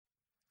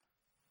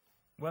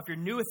Well, if you're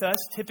new with us,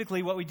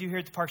 typically what we do here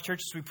at the Park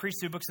Church is we preach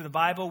through books of the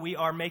Bible. We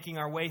are making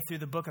our way through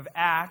the book of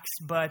Acts,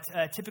 but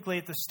typically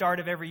at the start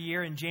of every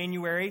year in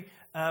January,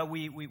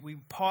 we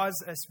pause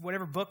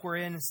whatever book we're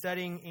in and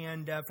studying,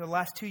 and for the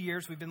last 2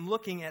 years, we've been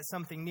looking at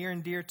something near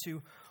and dear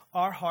to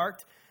our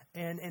heart,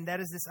 and that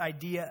is this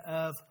idea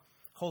of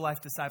whole life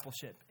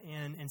discipleship.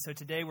 And so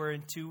today we're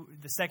into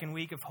the second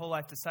week of Whole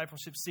Life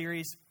Discipleship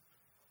series,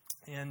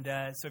 and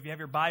so if you have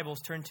your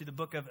Bibles, turn to the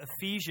book of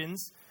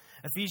Ephesians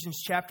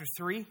chapter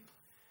 3.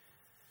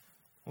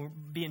 We'll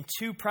be in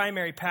two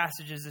primary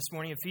passages this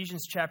morning,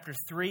 Ephesians chapter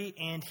 3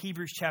 and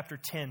Hebrews chapter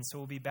 10. So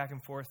we'll be back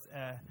and forth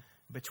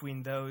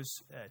between those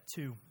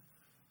two.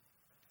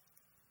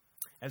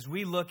 As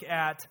we look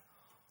at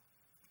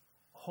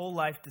whole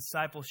life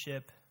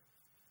discipleship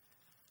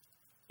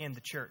and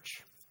the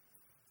church.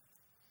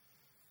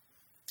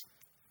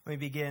 Let me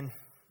begin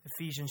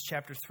Ephesians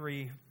chapter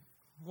 3.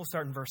 We'll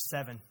start in verse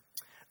 7.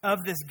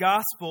 Of this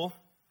gospel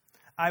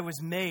I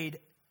was made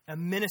a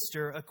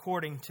minister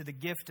according to the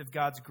gift of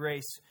God's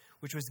grace,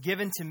 which was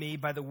given to me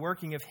by the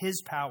working of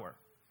His power.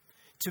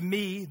 To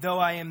me, though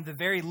I am the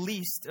very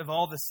least of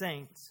all the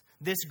saints,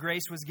 this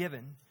grace was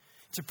given,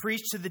 to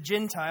preach to the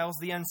Gentiles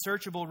the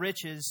unsearchable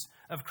riches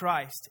of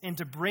Christ, and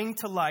to bring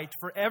to light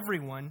for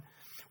everyone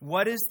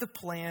what is the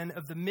plan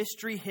of the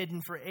mystery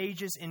hidden for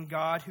ages in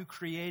God who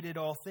created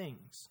all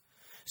things,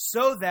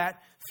 so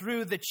that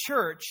through the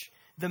church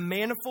the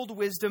manifold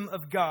wisdom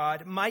of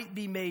God might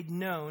be made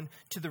known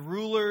to the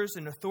rulers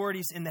and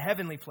authorities in the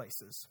heavenly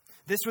places.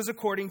 This was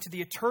according to the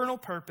eternal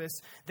purpose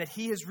that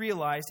He has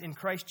realized in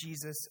Christ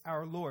Jesus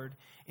our Lord,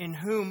 in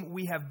whom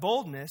we have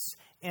boldness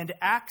and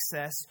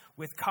access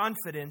with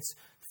confidence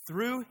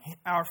through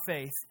our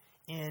faith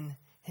in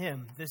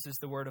Him. This is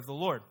the word of the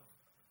Lord.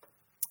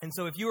 And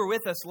so if you were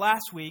with us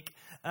last week,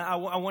 I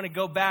want to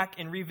go back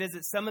and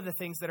revisit some of the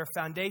things that are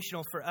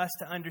foundational for us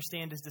to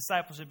understand as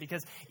discipleship.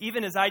 Because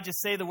even as I just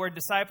say the word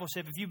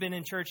discipleship, if you've been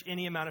in church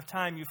any amount of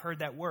time, you've heard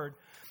that word.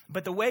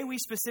 But the way we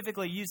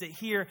specifically use it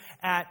here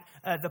at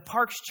the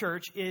Parks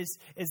Church is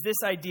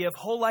this idea of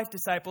whole life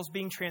disciples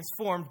being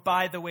transformed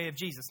by the way of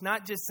Jesus.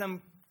 Not just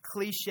some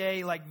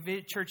cliche like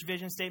church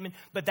vision statement,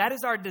 but that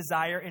is our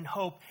desire and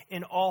hope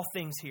in all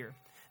things here.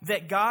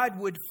 That God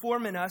would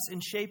form in us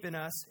and shape in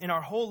us in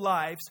our whole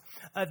lives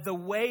the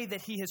way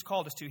that He has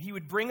called us to. He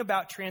would bring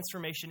about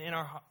transformation in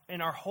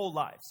our whole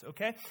lives,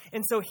 okay?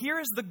 And so here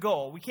is the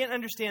goal. We can't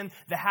understand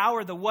the how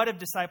or the what of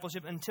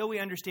discipleship until we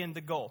understand the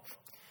goal.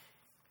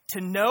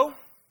 To know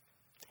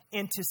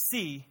and to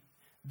see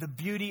the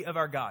beauty of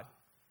our God.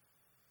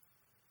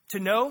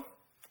 To know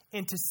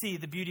and to see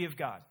the beauty of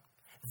God.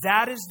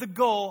 That is the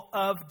goal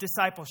of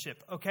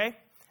discipleship, okay?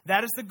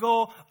 That is the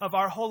goal of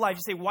our whole life.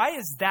 You say, why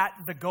is that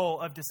the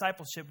goal of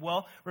discipleship?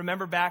 Well,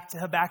 remember back to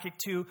Habakkuk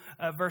 2,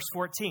 verse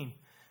 14.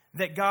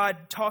 That God,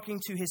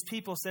 talking to His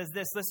people, says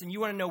this. Listen, you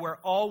want to know where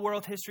all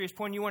world history is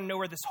pointing? You want to know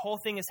where this whole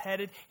thing is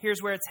headed?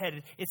 Here's where it's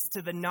headed. It's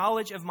to the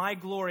knowledge of my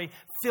glory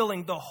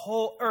filling the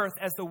whole earth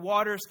as the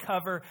waters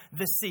cover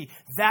the sea.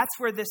 That's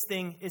where this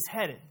thing is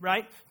headed,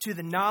 right? To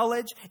the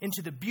knowledge and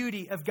to the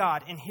beauty of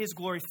God and His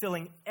glory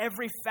filling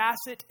every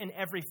facet and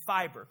every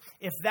fiber.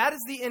 If that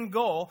is the end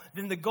goal,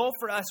 then the goal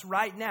for us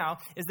right now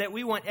is that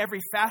we want every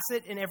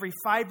facet and every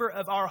fiber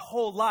of our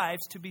whole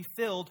lives to be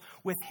filled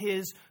with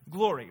His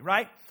glory,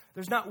 right?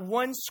 There's not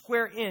one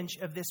square inch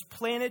of this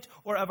planet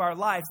or of our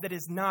lives that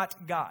is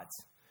not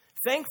God's.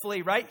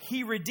 Thankfully, right,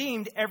 He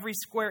redeemed every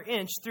square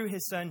inch through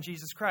His Son,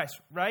 Jesus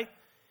Christ, right?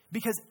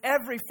 Because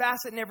every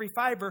facet and every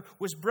fiber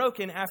was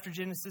broken after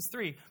Genesis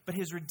 3. But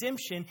His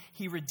redemption,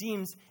 He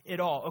redeems it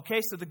all,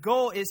 okay? So the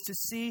goal is to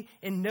see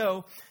and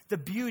know the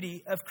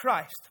beauty of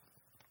Christ.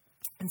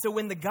 And so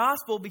when the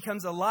gospel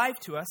becomes alive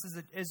to us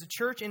as a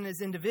church and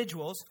as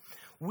individuals,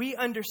 we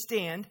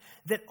understand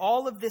that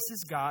all of this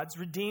is God's,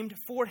 redeemed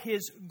for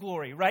His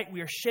glory, right?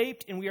 We are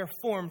shaped and we are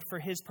formed for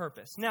His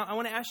purpose. Now, I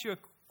want to ask you a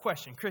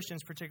question.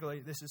 Christians particularly,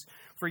 this is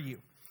for you.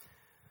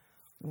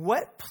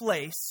 What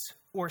place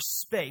or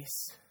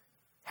space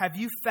have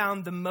you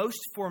found the most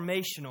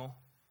formational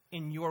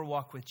in your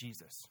walk with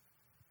Jesus?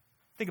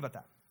 Think about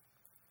that.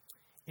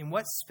 In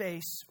what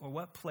space or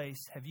what place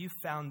have you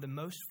found the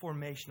most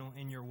formational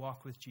in your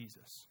walk with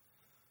Jesus?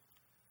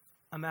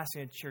 I'm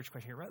asking a church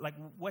question here, right? Like,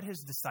 what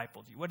has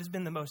discipled you? What has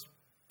been the most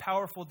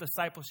powerful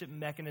discipleship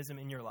mechanism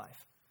in your life?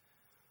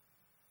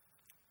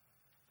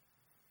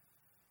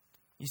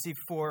 You see,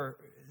 for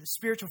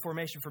spiritual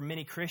formation for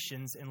many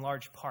Christians, in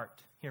large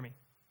part, hear me,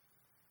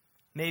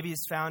 maybe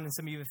it's found, and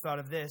some of you have thought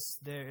of this,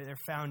 they're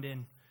found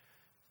in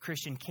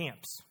Christian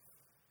camps.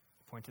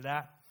 Point to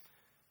that.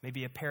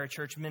 Maybe a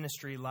parachurch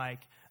ministry like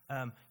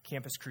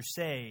Campus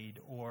Crusade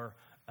or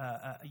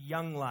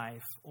Young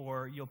Life,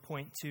 or you'll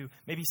point to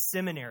maybe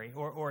seminary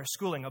or a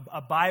schooling,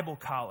 a Bible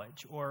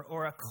college,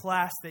 or a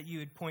class that you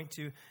would point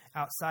to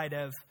outside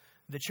of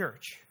the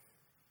church.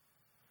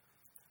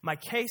 My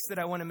case that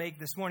I want to make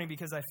this morning,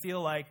 because I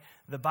feel like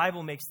the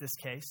Bible makes this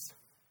case,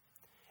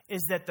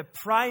 is that the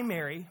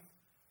primary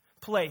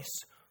place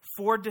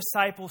for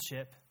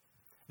discipleship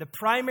The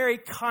primary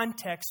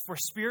context for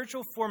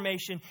spiritual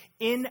formation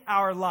in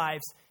our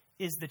lives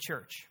is the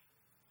church.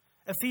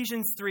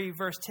 Ephesians 3,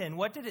 verse 10.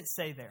 What did it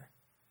say there?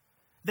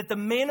 That the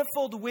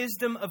manifold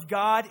wisdom of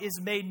God is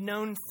made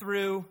known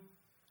through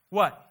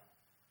what?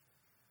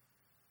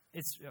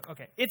 It's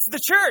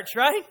the church,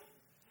 right?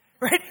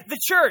 Right? The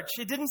church.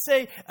 It didn't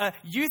say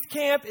youth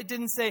camp. It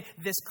didn't say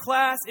this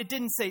class. It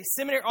didn't say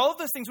seminary. All of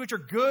those things which are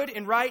good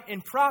and right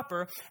and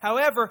proper.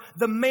 However,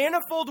 the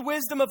manifold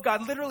wisdom of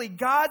God, literally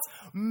God's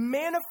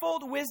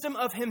manifold wisdom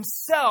of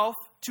himself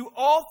to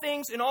all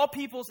things and all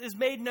peoples is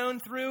made known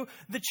through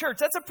the church.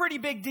 That's a pretty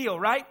big deal,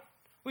 right?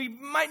 We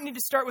might need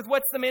to start with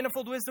what's the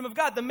manifold wisdom of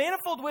God. The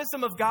manifold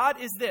wisdom of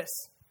God is this,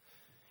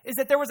 is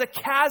that there was a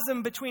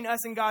chasm between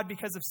us and God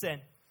because of sin.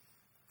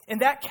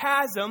 And that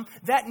chasm,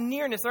 that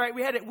nearness, all right,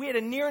 we had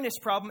a nearness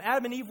problem.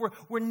 Adam and Eve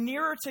were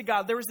nearer to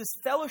God. There was this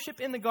fellowship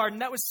in the garden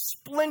that was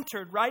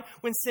splintered, right,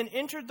 when sin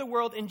entered the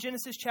world in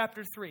Genesis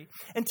chapter 3,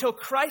 until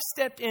Christ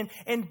stepped in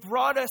and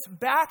brought us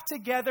back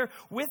together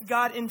with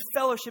God in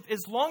fellowship.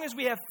 As long as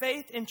we have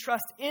faith and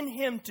trust in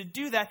him to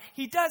do that,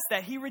 he does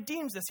that. He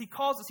redeems us. He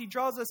calls us. He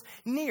draws us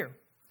near.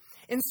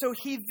 And so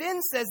he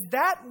then says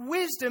that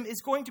wisdom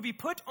is going to be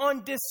put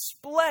on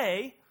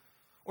display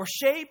or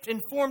shaped and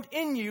formed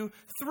in you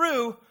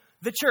through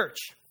the church.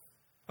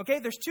 Okay,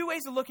 there's two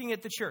ways of looking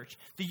at the church.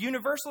 The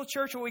universal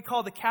church, what we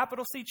call the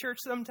capital C church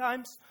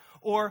sometimes,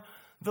 or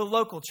the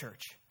local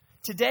church.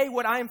 Today,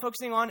 what I am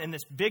focusing on in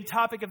this big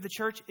topic of the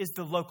church is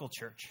the local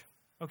church.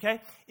 Okay,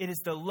 it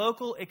is the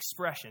local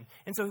expression.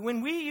 And so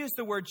when we use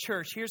the word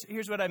church,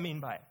 here's what I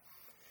mean by it.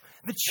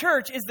 The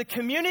church is the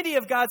community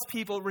of God's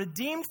people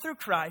redeemed through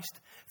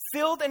Christ,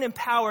 filled and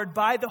empowered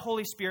by the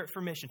Holy Spirit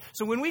for mission.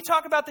 So when we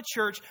talk about the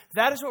church,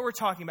 that is what we're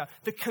talking about.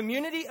 The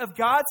community of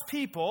God's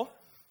people,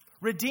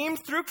 redeemed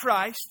through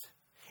Christ,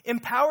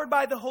 empowered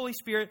by the Holy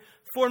Spirit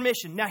for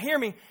mission. Now hear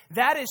me,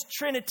 that is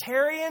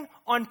Trinitarian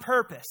on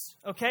purpose,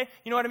 okay?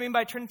 You know what I mean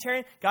by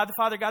Trinitarian? God the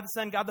Father, God the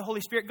Son, God the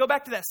Holy Spirit. Go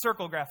back to that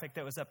circle graphic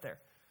that was up there.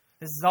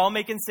 This is all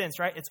making sense,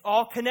 right? It's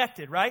all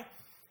connected, right?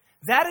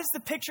 That is the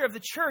picture of the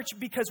church,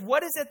 because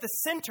what is at the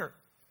center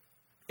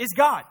is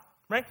God,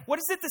 right? What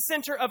is at the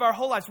center of our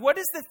whole lives? What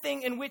is the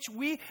thing in which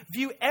we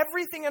view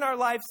everything in our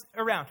lives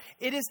around?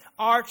 It is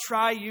our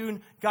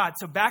triune God.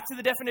 So back to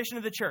the definition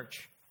of the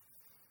church.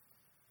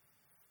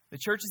 The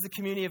church is the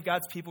community of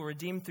God's people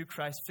redeemed through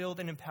Christ, filled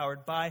and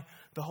empowered by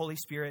the Holy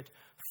Spirit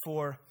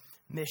for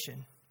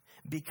mission.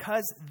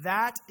 Because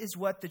that is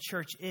what the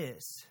church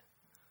is.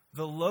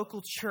 The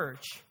local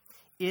church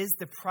is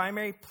the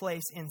primary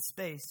place in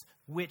space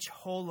which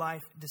whole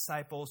life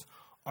disciples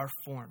are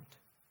formed.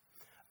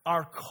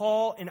 Our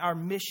call and our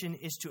mission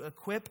is to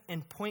equip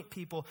and point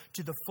people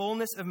to the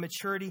fullness of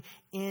maturity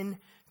in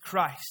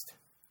Christ.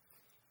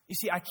 You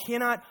see, I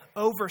cannot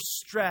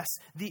overstress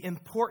the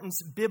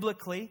importance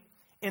biblically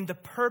and the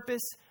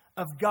purpose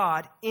of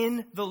God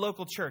in the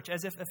local church,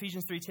 as if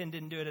Ephesians 3:10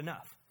 didn't do it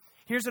enough.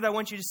 Here's what I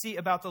want you to see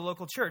about the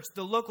local church.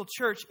 The local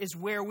church is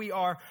where we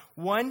are,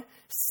 one,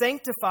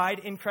 sanctified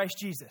in Christ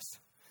Jesus.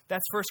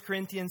 That's 1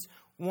 Corinthians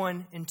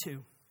 1 and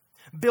 2.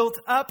 Built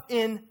up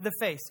in the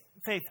faith,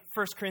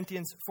 1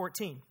 Corinthians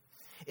 14.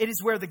 It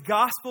is where the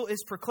gospel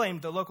is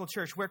proclaimed, the local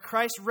church, where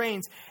Christ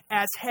reigns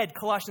as head,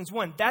 Colossians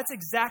 1. That's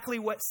exactly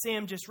what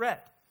Sam just read.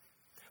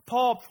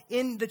 Paul,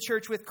 in the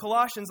church with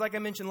Colossians, like I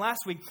mentioned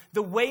last week,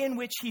 the way in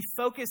which he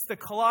focused the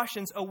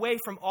Colossians away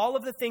from all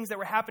of the things that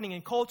were happening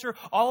in culture,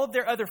 all of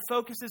their other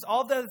focuses,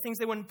 all of the other things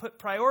they wouldn't put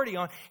priority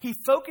on, he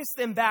focused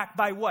them back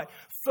by what?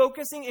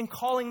 Focusing and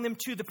calling them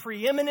to the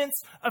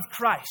preeminence of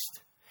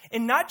Christ.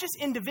 And not just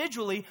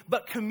individually,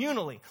 but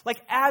communally.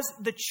 Like as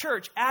the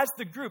church, as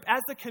the group,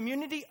 as the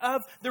community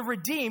of the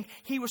redeemed,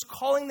 he was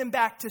calling them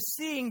back to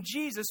seeing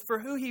Jesus for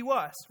who he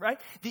was, right?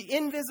 The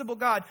invisible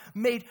God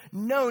made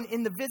known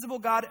in the visible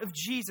God of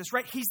Jesus,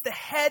 right? He's the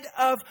head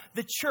of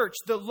the church,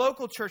 the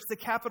local church, the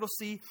capital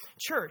C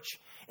church.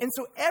 And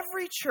so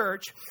every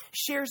church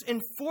shares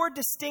in four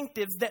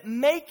distinctives that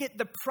make it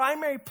the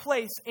primary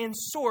place and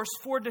source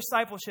for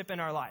discipleship in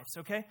our lives,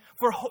 okay?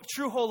 For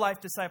true whole life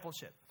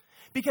discipleship.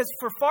 Because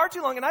for far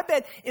too long, and I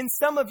bet in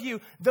some of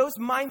you, those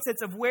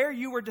mindsets of where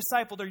you were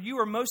discipled or you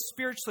were most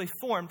spiritually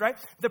formed, right?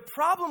 The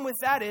problem with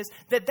that is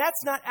that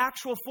that's not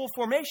actual full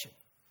formation.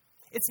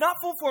 It's not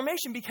full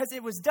formation because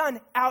it was done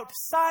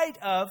outside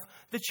of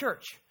the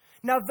church.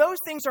 Now, those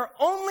things are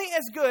only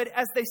as good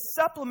as they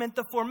supplement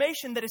the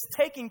formation that is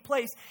taking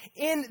place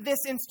in this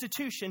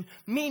institution,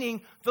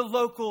 meaning the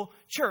local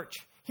church.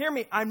 Hear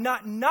me, I'm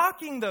not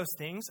knocking those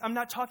things. I'm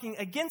not talking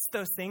against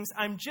those things.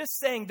 I'm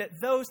just saying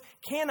that those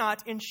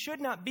cannot and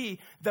should not be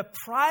the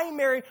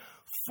primary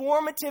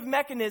formative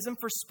mechanism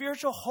for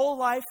spiritual whole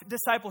life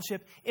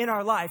discipleship in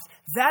our lives.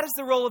 That is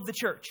the role of the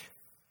church.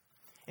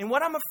 And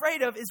what I'm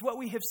afraid of is what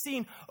we have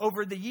seen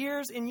over the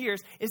years and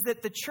years is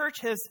that the church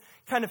has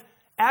kind of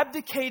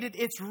abdicated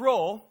its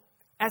role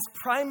as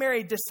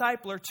primary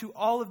discipler to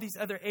all of these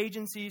other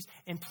agencies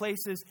and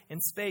places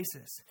and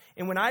spaces.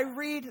 And when I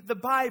read the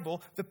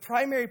Bible, the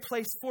primary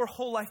place for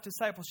whole life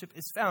discipleship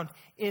is found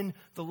in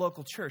the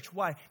local church.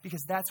 Why?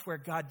 Because that's where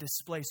God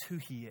displays who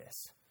he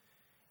is.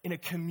 in a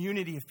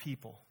community of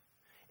people,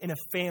 in a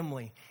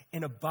family,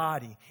 in a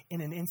body,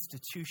 in an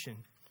institution.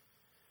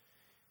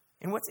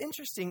 And what's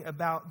interesting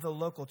about the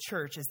local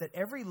church is that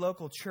every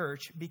local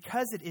church,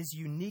 because it is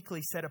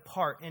uniquely set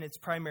apart in its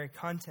primary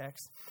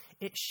context,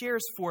 it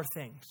shares four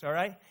things, all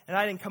right? And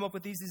I didn't come up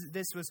with these.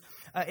 This was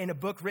in a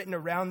book written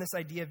around this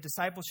idea of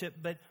discipleship,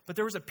 but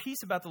there was a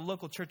piece about the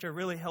local church I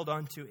really held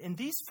on to. And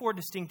these four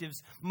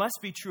distinctives must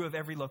be true of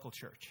every local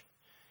church.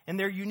 And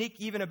they're unique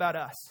even about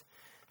us,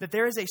 that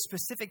there is a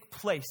specific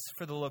place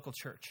for the local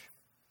church.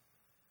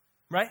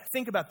 Right?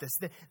 Think about this.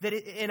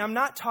 And I'm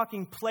not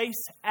talking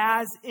place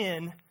as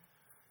in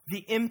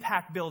the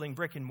impact building,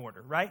 brick and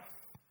mortar, right?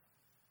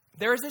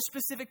 There is a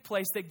specific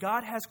place that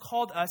God has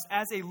called us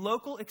as a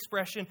local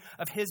expression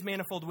of his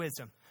manifold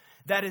wisdom.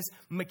 That is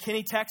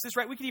McKinney, Texas,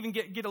 right? We could even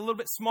get a little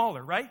bit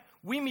smaller, right?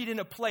 We meet in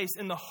a place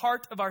in the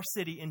heart of our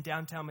city in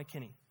downtown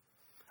McKinney.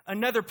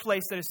 Another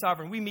place that is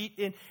sovereign.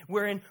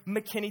 We're in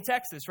McKinney,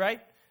 Texas, right?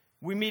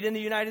 We meet in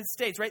the United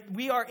States, right?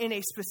 We are in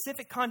a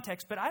specific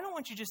context, but I don't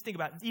want you to just think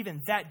about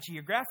even that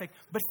geographic,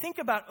 but think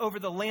about over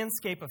the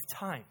landscape of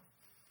time.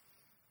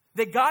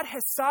 That God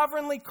has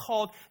sovereignly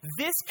called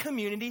this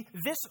community,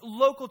 this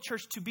local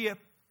church to be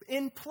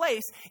in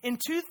place in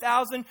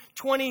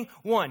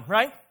 2021,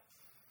 right?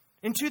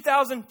 In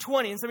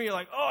 2020. And some of you are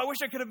like, oh, I wish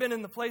I could have been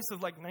in the place of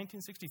like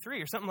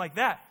 1963 or something like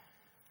that.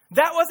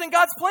 That wasn't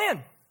God's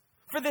plan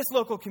for this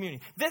local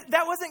community.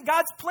 That wasn't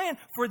God's plan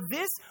for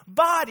this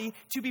body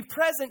to be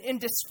present in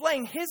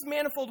displaying his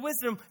manifold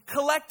wisdom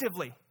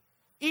collectively.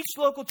 Each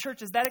local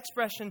church is that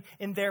expression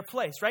in their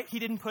place, right? He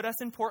didn't put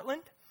us in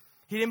Portland.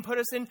 He didn't put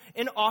us in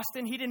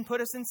Austin. He didn't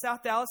put us in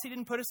South Dallas. He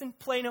didn't put us in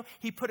Plano.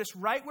 He put us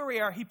right where we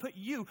are. He put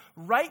you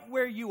right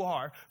where you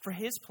are for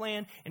his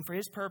plan and for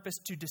his purpose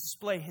to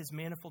display his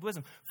manifold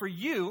wisdom. For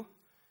you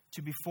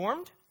to be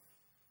formed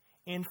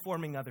and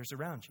forming others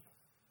around you.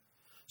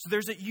 So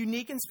there's a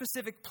unique and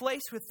specific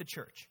place with the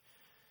church.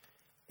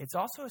 It's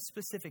also a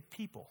specific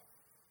people.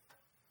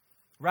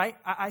 Right?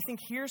 I think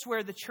here's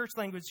where the church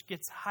language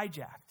gets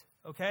hijacked.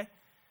 Okay?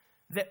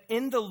 That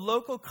in the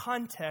local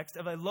context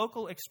of a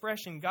local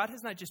expression, God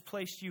has not just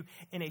placed you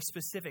in a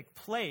specific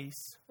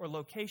place or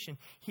location.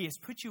 He has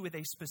put you with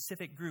a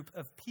specific group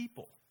of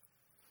people.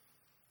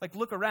 Like,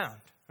 look around,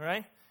 all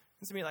right?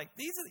 It's going to be like,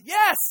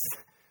 yes!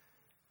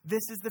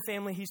 This is the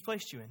family he's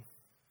placed you in.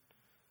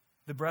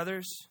 The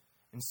brothers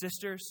and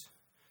sisters,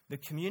 the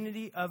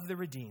community of the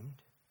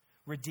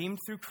redeemed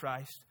through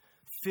Christ,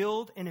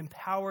 filled and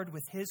empowered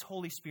with his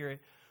Holy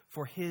Spirit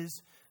for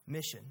his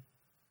mission.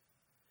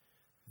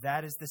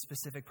 That is the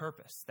specific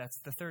purpose. That's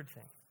the third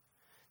thing.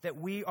 That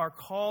we are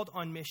called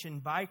on mission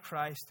by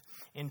Christ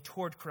and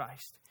toward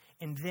Christ.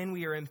 And then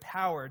we are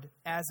empowered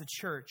as a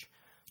church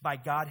by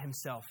God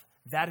himself.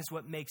 That is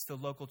what makes the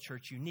local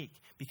church unique.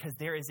 Because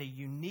there is a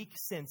unique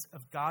sense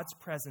of God's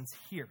presence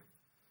here.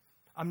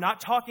 I'm not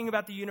talking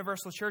about the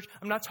universal church.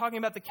 I'm not talking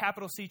about the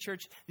capital C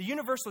church. The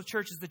universal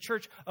church is the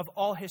church of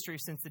all history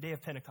since the day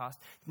of Pentecost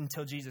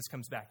until Jesus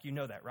comes back. You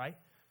know that, right?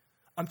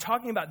 I'm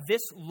talking about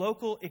this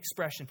local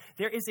expression.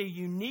 There is a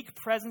unique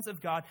presence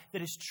of God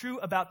that is true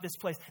about this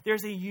place.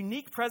 There's a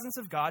unique presence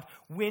of God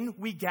when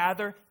we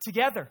gather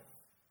together,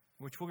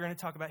 which we're going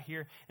to talk about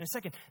here in a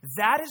second.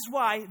 That is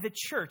why the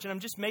church, and I'm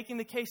just making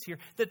the case here,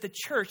 that the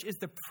church is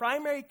the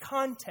primary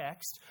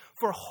context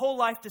for whole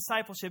life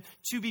discipleship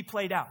to be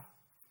played out.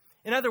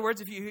 In other words,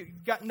 if you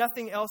got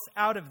nothing else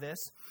out of this,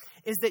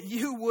 is that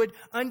you would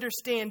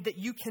understand that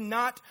you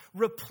cannot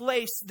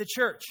replace the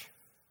church.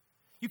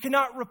 You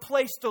cannot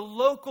replace the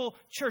local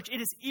church.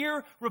 It is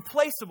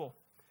irreplaceable.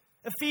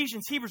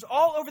 Ephesians, Hebrews,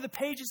 all over the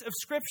pages of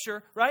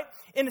Scripture, right?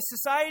 In a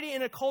society,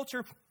 in a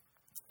culture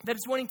that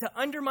is wanting to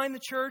undermine the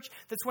church,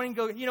 that's wanting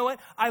to go, you know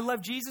what? I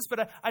love Jesus,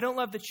 but I don't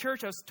love the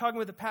church. I was talking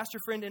with a pastor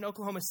friend in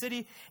Oklahoma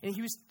City, and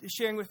he was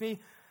sharing with me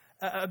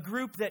a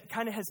group that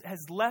kind of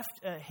has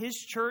left his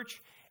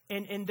church,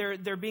 and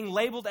they're being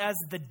labeled as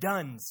the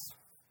Duns.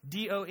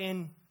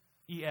 Dones.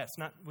 We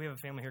have a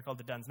family here called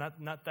the Duns.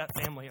 Not that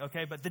family,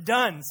 okay? But the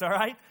Duns, all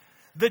right?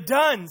 The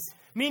Duns,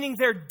 meaning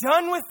they're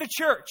done with the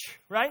church,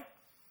 right?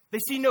 They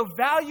see no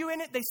value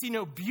in it. They see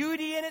no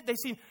beauty in it.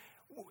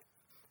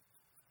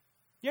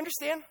 You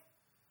understand?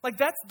 Like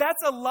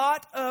that's a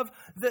lot of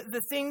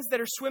the things that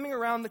are swimming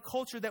around the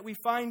culture that we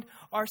find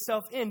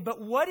ourselves in.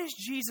 But what is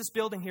Jesus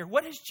building here?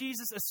 What has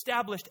Jesus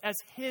established as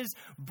his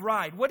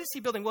bride? What is he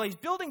building? Well, he's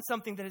building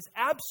something that is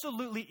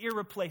absolutely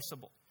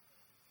irreplaceable.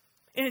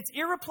 And it's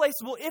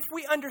irreplaceable if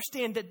we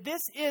understand that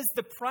this is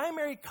the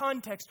primary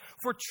context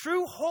for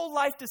true whole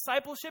life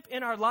discipleship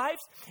in our lives.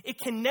 It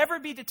can never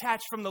be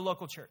detached from the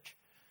local church.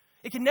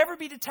 It can never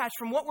be detached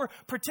from what we're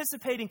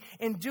participating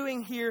and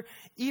doing here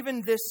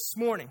even this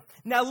morning.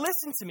 Now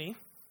listen to me.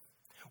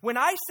 When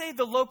I say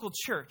the local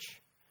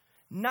church,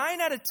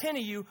 9 out of 10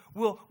 of you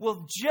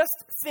will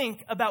just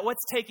think about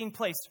what's taking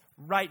place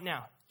right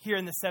now here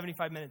in the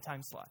 75-minute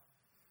time slot.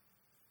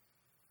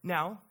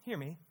 Now, hear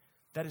me,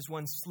 that is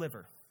one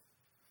sliver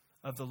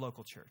of the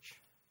local church.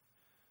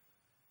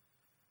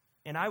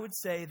 And I would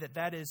say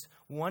that is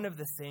one of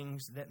the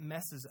things that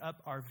messes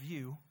up our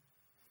view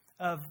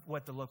of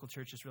what the local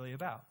church is really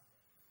about.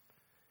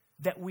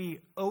 That we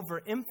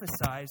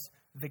overemphasize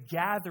the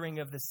gathering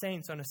of the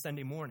saints on a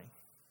Sunday morning.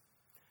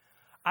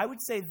 I would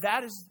say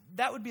that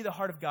would be the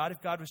heart of God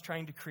if God was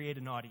trying to create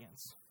an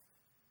audience.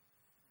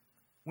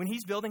 When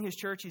he's building his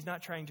church, he's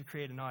not trying to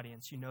create an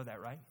audience. You know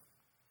that, right?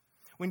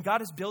 When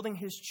God is building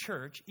his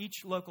church,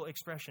 each local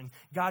expression,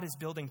 God is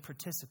building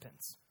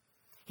participants.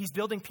 He's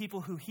building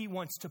people who he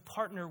wants to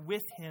partner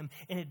with him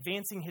in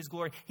advancing his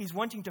glory. He's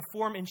wanting to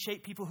form and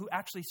shape people who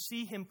actually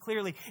see him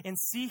clearly and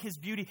see his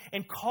beauty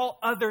and call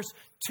others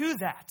to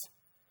that.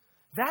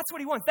 That's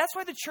what he wants. That's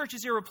why the church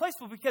is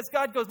irreplaceable, because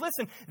God goes,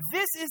 listen,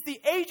 this is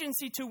the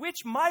agency to which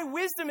my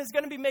wisdom is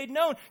going to be made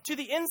known to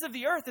the ends of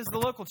the earth, is the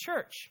local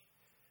church.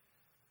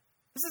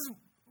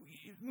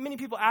 Many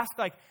people ask,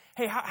 like,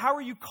 hey, how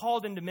are you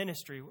called into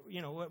ministry?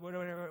 You know,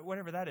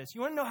 whatever that is.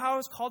 You want to know how I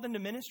was called into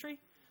ministry?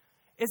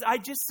 Is I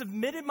just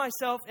submitted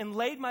myself and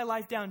laid my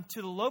life down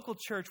to the local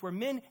church where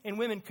men and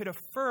women could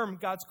affirm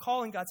God's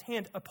call and God's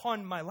hand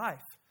upon my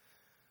life.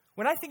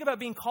 When I think about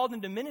being called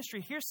into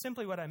ministry, here's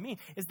simply what I mean,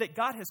 is that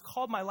God has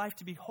called my life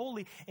to be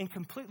holy and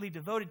completely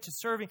devoted to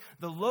serving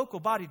the local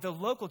body, the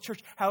local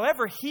church,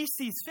 however he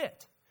sees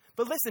fit.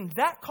 But listen,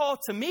 that call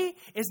to me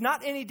is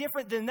not any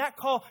different than that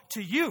call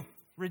to you,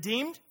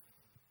 redeemed.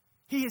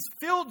 He has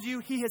filled you.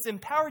 He has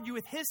empowered you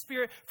with his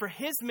Spirit for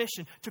his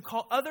mission to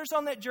call others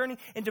on that journey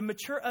and to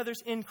mature others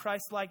in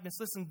Christ's likeness.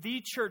 Listen,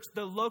 the church,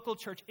 the local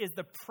church, is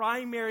the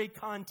primary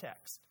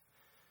context,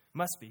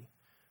 must be,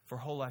 for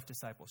whole life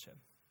discipleship.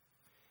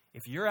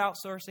 If you're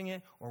outsourcing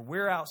it or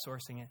we're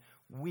outsourcing it,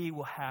 we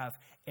will have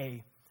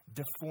a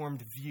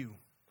deformed view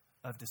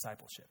of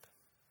discipleship.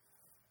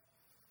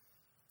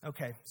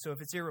 Okay, so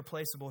if it's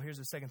irreplaceable, here's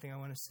the second thing I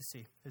want us to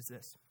see is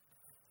this,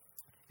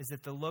 is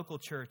that the local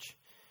church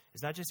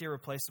is not just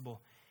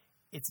irreplaceable,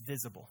 it's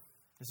visible.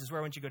 This is where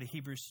I want you to go to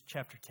Hebrews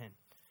chapter 10.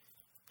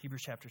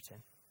 Hebrews chapter 10.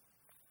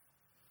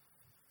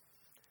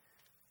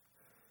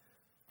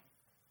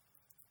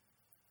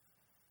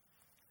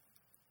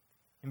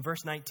 In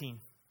verse 19.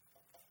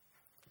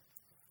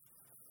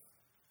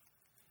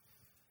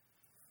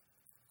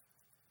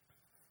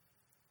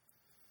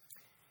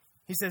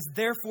 He says,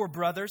 therefore,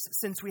 brothers,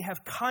 since we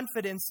have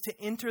confidence to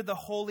enter the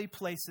holy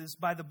places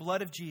by the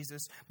blood of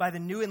Jesus, by the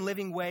new and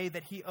living way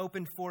that he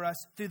opened for us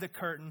through the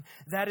curtain,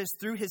 that is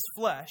through his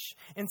flesh,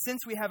 and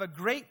since we have a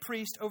great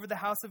priest over the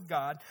house of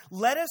God,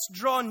 let us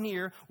draw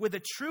near with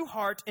a true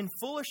heart and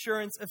full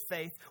assurance of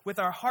faith, with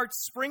our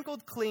hearts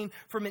sprinkled clean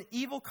from an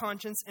evil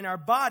conscience and our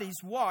bodies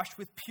washed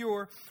with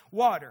pure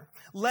water.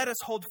 Let us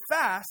hold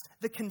fast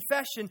the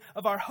confession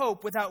of our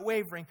hope without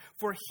wavering,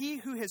 for he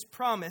who has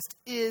promised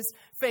is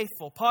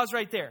faithful. Pause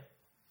right there,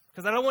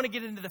 because I don't want to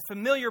get into the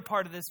familiar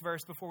part of this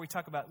verse before we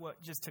talk about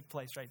what just took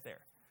place right there.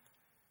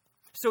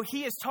 So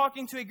he is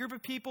talking to a group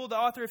of people, the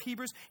author of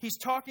Hebrews. He's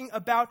talking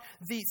about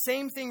the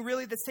same thing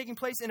really that's taking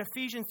place in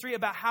Ephesians 3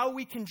 about how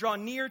we can draw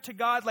near to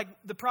God. Like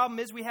the problem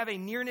is we have a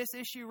nearness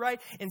issue, right?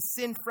 And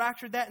sin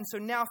fractured that. And so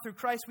now through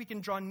Christ we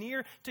can draw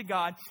near to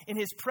God. And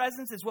his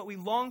presence is what we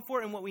long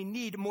for and what we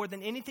need more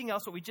than anything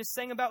else. What we just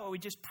sang about, what we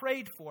just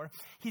prayed for.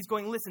 He's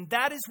going, listen,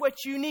 that is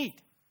what you need.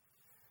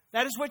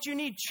 That is what you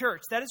need,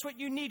 church. That is what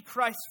you need,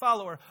 Christ's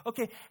follower.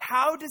 Okay,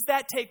 how does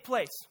that take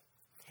place?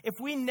 If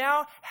we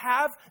now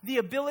have the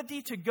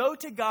ability to go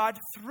to God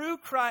through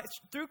Christ,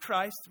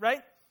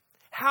 right?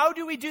 How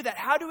do we do that?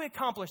 How do we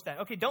accomplish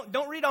that? Okay,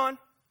 don't read on.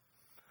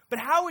 But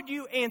how would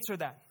you answer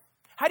that?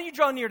 How do you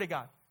draw near to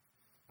God?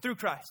 Through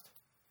Christ.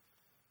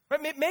 Right?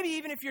 Maybe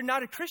even if you're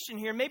not a Christian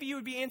here, maybe you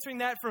would be answering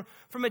that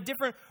from a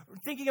different,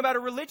 thinking about a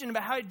religion,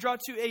 about how to draw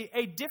to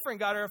a different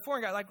God or a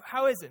foreign God. Like,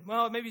 how is it?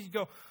 Well, maybe you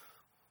go,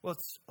 well,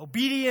 it's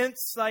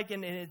obedience, like,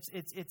 and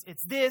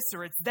it's this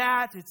or it's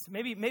that. It's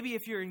maybe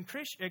if you're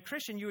a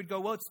Christian, you would go,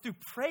 well, it's through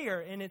prayer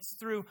and it's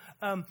through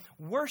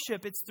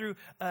worship. It's through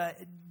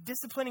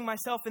disciplining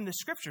myself in the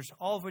Scriptures,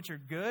 all of which are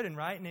good and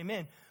right and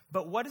amen.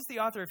 But what does the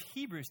author of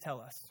Hebrews tell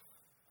us?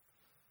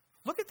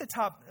 Look at the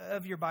top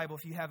of your Bible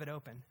if you have it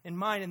open. In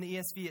mine, in the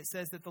ESV, it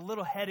says that the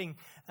little heading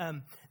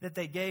that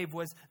they gave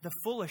was the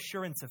full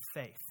assurance of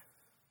faith.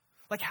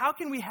 Like, how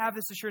can we have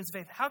this assurance of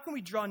faith? How can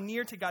we draw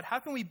near to God? How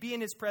can we be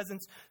in his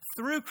presence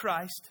through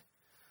Christ?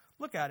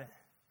 Look at it.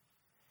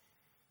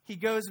 He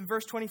goes in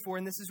verse 24,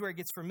 and this is where it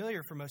gets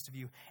familiar for most of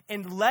you.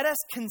 And let us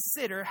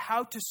consider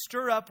how to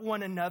stir up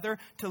one another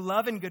to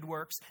love and good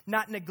works,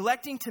 not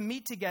neglecting to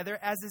meet together,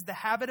 as is the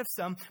habit of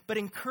some, but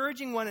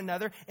encouraging one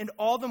another, and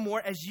all the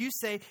more as you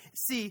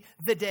see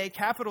the day,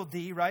 capital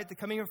D, right, the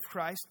coming of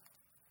Christ,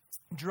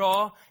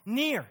 draw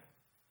near.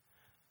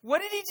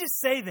 What did he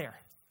just say there?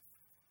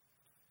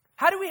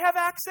 How do we have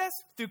access?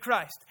 Through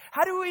Christ.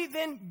 How do we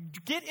then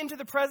get into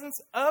the presence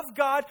of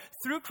God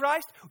through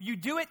Christ? You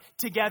do it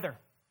together.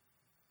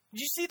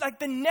 You see, like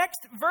the next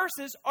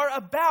verses are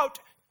about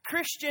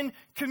Christian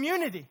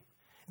community.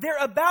 They're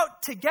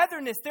about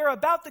togetherness. They're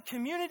about the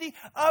community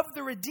of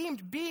the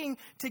redeemed being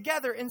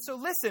together. And so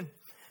listen,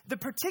 the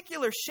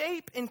particular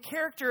shape and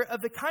character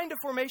of the kind of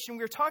formation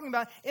we're talking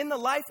about in the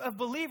life of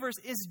believers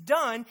is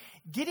done.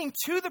 Getting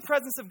to the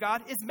presence of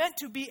God is meant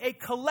to be a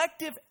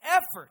collective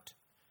effort.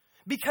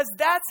 Because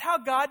that's how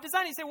God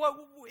designed it. You say,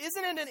 well,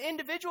 isn't it an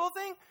individual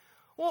thing?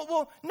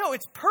 Well, no,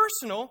 it's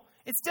personal.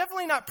 It's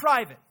definitely not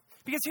private.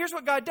 Because here's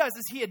what God does,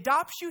 is he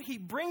adopts you, he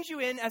brings you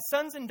in as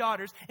sons and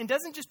daughters, and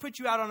doesn't just put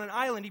you out on an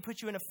island, he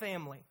puts you in a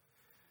family.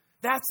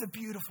 That's a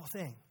beautiful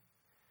thing.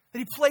 That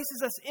he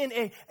places us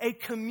in a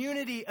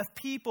community of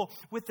people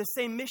with the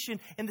same mission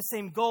and the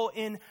same goal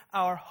in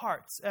our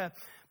hearts.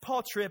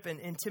 Paul Tripp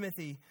and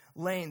Timothy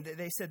Lane,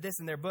 they said this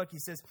in their book. He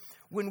says,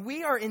 when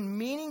we are in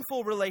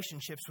meaningful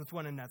relationships with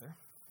one another,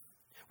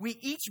 we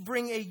each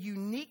bring a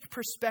unique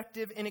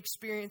perspective and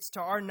experience to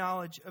our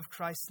knowledge of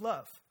Christ's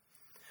love.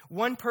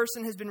 One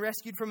person has been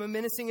rescued from a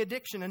menacing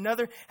addiction.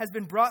 Another has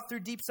been brought through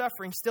deep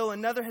suffering. Still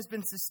another has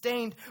been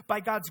sustained by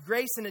God's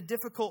grace in a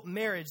difficult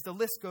marriage. The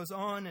list goes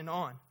on and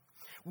on.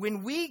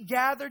 When we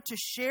gather to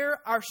share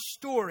our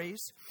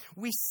stories,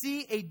 we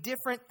see a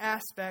different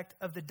aspect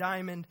of the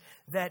diamond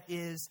that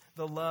is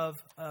the love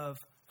of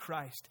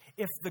Christ.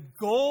 If the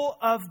goal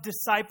of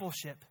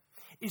discipleship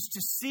is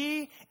to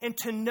see and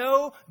to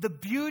know the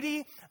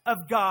beauty of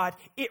God,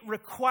 it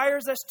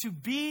requires us to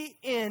be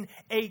in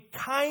a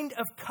kind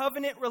of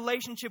covenant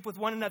relationship with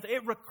one another.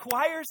 It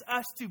requires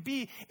us to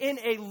be in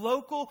a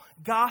local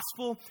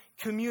gospel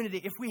community.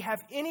 If we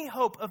have any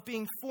hope of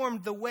being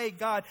formed the way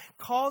God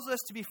calls us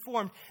to be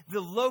formed,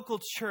 the local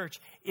church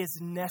is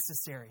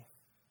necessary.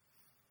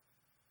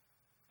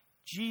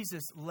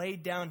 Jesus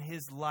laid down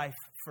his life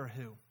for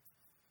who?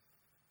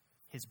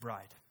 His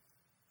bride.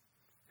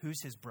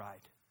 Who's his bride?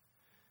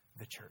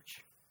 The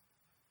church.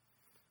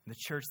 The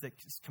church that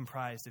is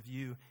comprised of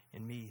you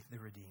and me, the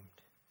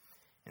redeemed.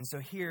 And so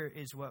here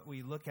is what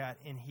we look at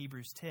in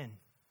Hebrews 10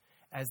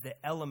 as the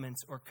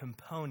elements or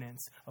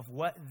components of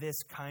what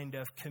this kind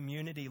of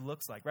community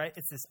looks like, right?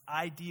 It's this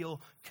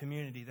ideal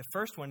community. The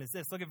first one is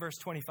this. Look at verse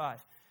 25.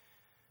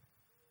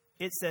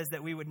 It says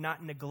that we would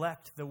not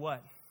neglect the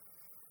what?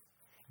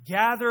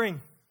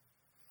 Gathering.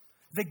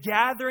 The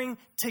gathering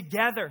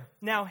together.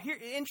 Now, here,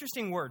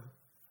 interesting word.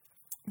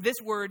 This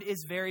word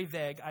is very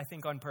vague, I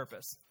think, on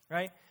purpose,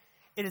 right?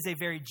 It is a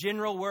very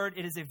general word.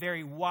 It is a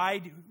very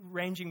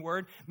wide-ranging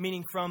word,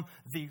 meaning from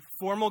the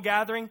formal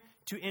gathering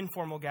to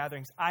informal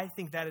gatherings. I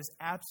think that is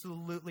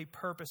absolutely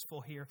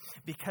purposeful here,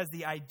 because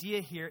the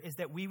idea here is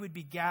that we would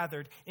be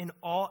gathered in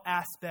all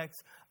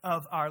aspects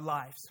of our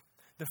lives.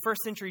 The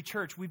first century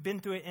church, we've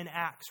been through it in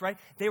Acts, right?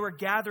 They were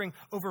gathering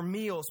over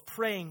meals,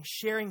 praying,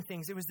 sharing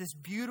things. It was this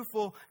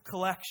beautiful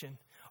collection.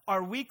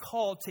 Are we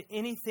called to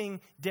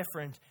anything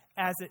different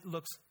as it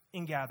looks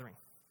in gathering?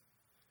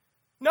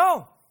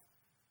 No,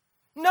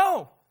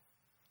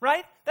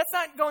 right? That's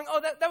not going,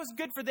 oh, that was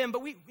good for them,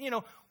 but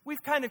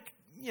we've kind of,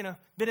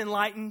 been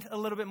enlightened a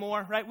little bit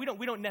more, right? We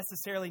don't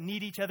necessarily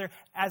need each other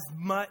as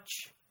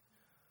much.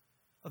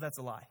 Oh, that's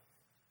a lie.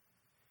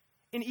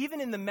 And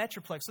even in the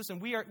Metroplex, listen,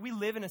 we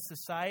live in a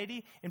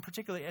society, and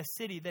particularly a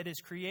city, that is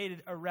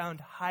created around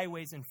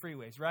highways and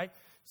freeways, right?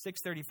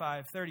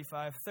 635,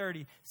 35,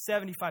 30,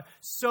 75,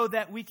 so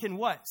that we can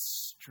what?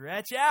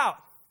 Stretch out.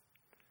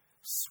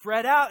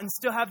 Spread out and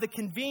still have the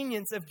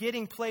convenience of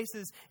getting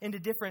places into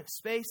different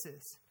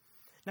spaces.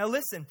 Now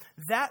listen,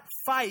 that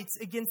fights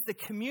against the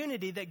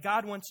community that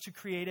God wants to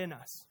create in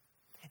us.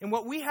 And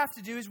what we have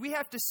to do is we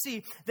have to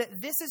see that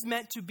this is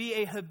meant to be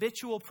a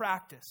habitual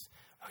practice.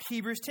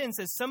 Hebrews 10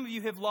 says some of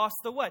you have lost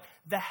the what?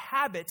 The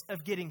habit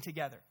of getting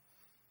together.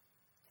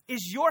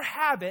 Is your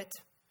habit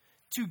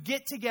to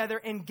get together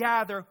and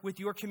gather with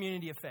your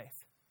community of faith?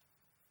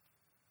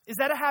 Is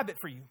that a habit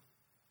for you?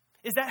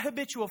 Is that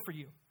habitual for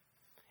you?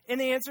 And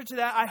the answer to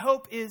that, I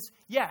hope, is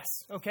yes.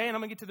 Okay, and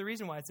I'm going to get to the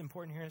reason why it's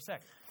important here in a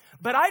sec.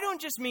 But I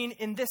don't just mean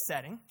in this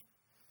setting.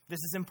 This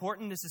is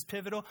important. This is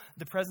pivotal.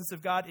 The presence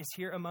of God is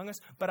here among us.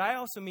 But I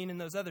also mean in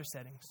those other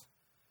settings.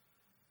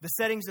 The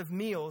settings of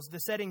meals, the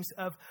settings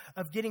of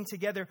getting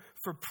together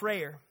for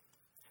prayer,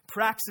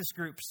 praxis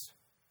groups,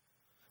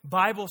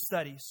 Bible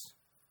studies,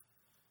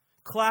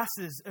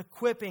 classes,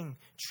 equipping,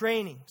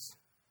 trainings,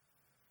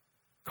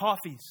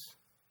 coffees,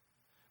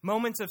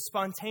 moments of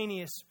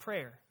spontaneous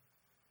prayer.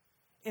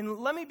 And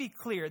let me be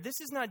clear, this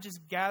is not just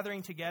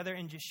gathering together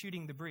and just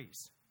shooting the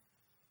breeze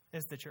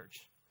as the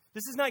church.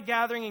 This is not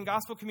gathering in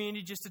gospel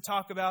community just to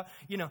talk about,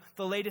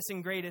 the latest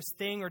and greatest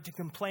thing or to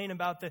complain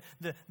about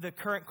the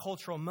current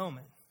cultural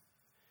moment.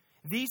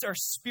 These are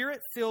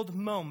spirit-filled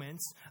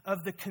moments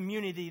of the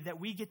community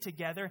that we get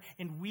together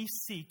and we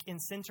seek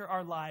and center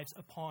our lives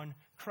upon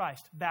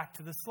Christ. Back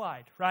to the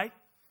slide, right?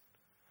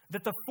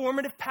 That the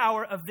formative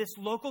power of this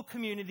local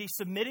community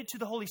submitted to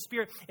the Holy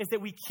Spirit is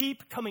that we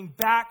keep coming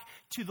back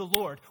to the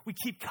Lord. We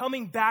keep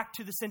coming back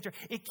to the center.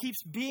 It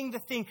keeps being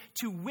the thing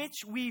to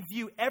which we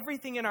view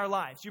everything in our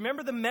lives. You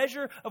remember the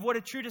measure of what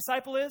a true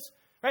disciple is?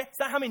 Right?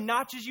 It's not how many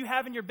notches you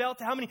have in your belt,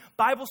 or how many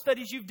Bible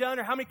studies you've done,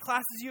 or how many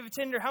classes you've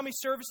attended, or how many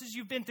services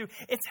you've been through.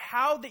 It's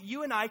how that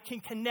you and I can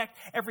connect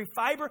every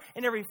fiber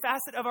and every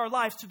facet of our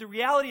lives to the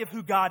reality of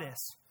who God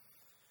is.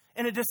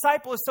 And a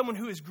disciple is someone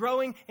who is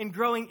growing and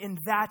growing in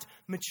that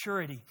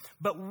maturity.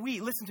 But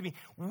listen to me,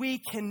 we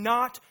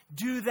cannot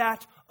do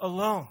that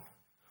alone.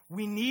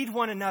 We need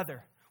one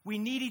another. We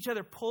need each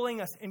other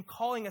pulling us and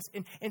calling us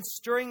and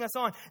stirring us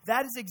on.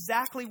 That is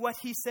exactly what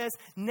he says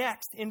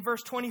next in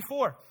verse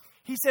 24.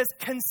 He says,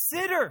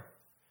 consider.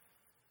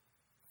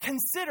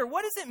 Consider.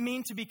 What does it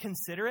mean to be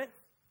considerate?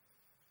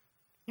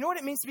 You know what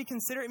it means to be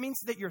considerate? It means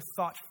that you're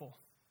thoughtful.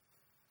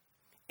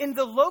 In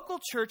the local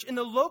church, in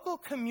the local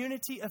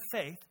community of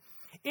faith,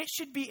 it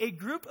should be a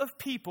group of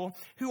people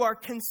who are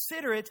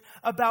considerate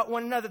about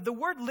one another. The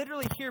word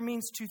literally here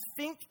means to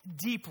think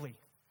deeply,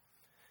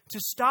 to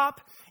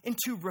stop and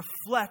to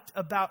reflect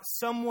about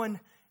someone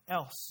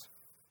else.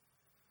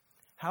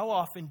 How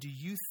often do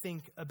you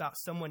think about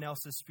someone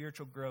else's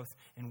spiritual growth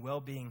and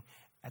well-being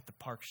at the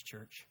Parks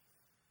Church?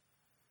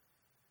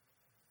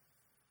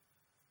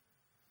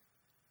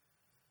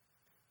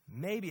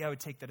 Maybe I would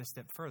take that a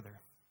step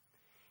further.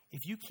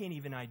 If you can't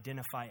even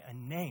identify a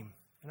name,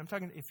 and I'm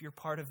talking if you're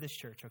part of this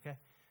church, okay,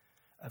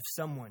 of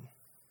someone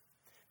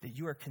that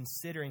you are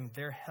considering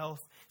their health,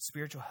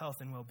 spiritual health,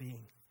 and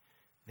well-being,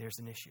 there's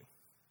an issue.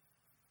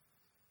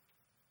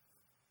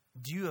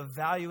 Do you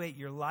evaluate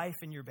your life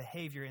and your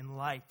behavior in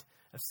light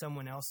of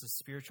someone else's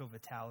spiritual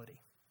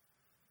vitality?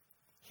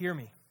 Hear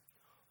me.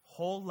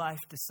 Whole life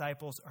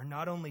disciples are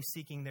not only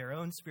seeking their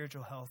own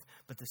spiritual health,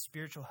 but the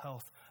spiritual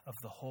health of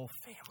the whole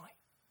family.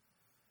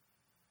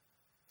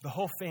 The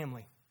whole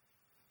family.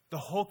 The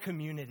whole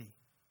community.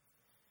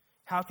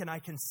 How can I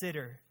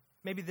consider,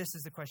 maybe this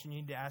is the question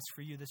you need to ask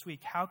for you this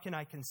week. How can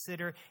I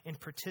consider and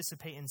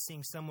participate in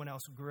seeing someone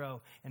else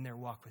grow in their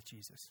walk with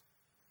Jesus?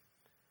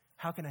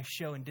 How can I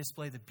show and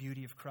display the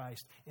beauty of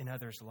Christ in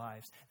others'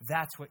 lives?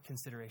 That's what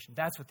consideration,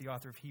 that's what the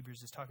author of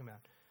Hebrews is talking about.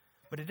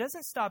 But it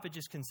doesn't stop at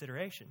just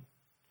consideration.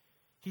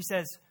 He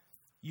says,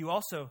 you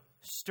also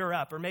stir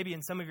up, or maybe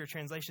in some of your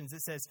translations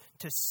it says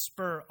to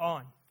spur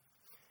on.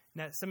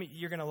 Now, some of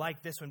you're going to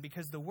like this one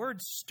because the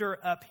word stir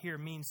up here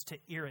means to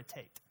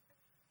irritate.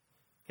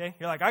 Okay?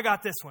 You're like, I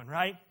got this one,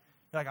 right?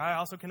 You're like, I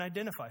also can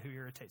identify who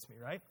irritates me,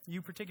 right?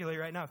 You particularly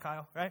right now,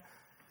 Kyle, right?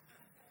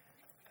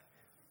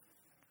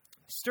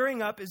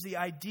 Stirring up is the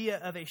idea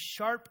of a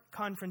sharp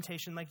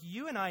confrontation. Like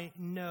you and I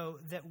know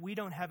that we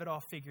don't have it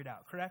all figured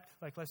out, correct?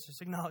 Like let's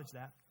just acknowledge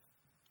that.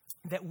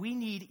 That we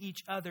need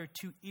each other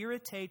to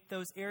irritate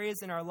those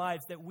areas in our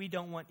lives that we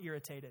don't want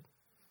irritated.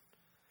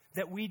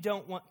 That we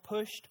don't want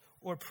pushed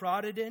or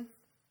prodded in.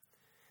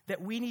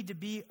 That we need to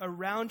be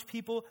around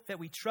people that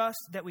we trust,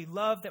 that we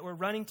love, that we're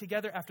running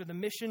together after the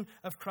mission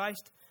of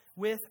Christ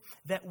with.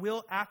 That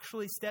will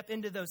actually step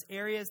into those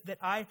areas that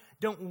I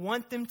don't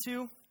want them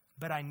to,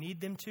 but I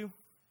need them to.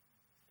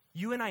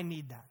 You and I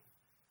need that.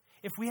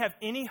 If we have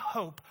any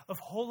hope of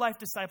whole life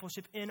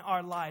discipleship in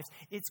our lives,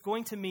 it's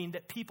going to mean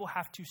that people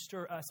have to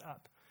stir us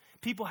up.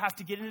 People have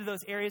to get into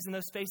those areas and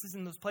those spaces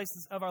and those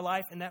places of our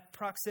life and that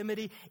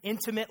proximity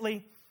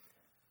intimately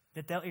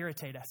that they'll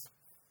irritate us.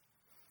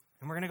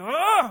 And we're going to go,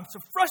 oh, I'm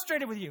so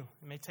frustrated with you.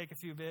 It may take a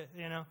few bit,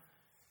 And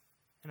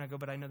I go,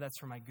 but I know that's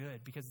for my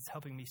good because it's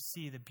helping me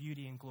see the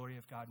beauty and glory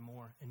of God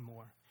more and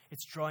more.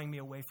 It's drawing me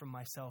away from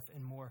myself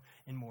and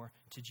more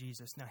to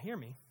Jesus. Now hear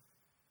me.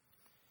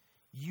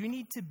 You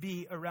need to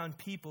be around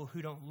people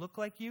who don't look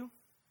like you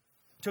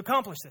to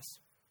accomplish this.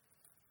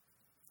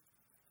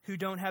 Who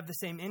don't have the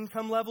same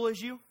income level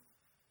as you.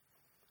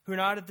 Who are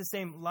not at the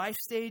same life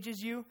stage as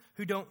you.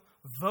 Who don't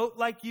vote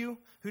like you.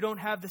 Who don't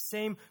have the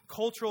same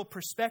cultural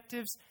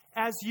perspectives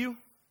as you.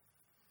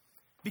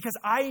 Because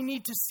I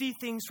need to see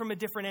things from a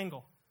different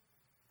angle.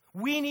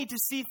 We need to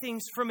see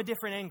things from a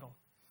different angle.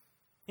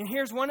 And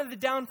here's one of the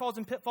downfalls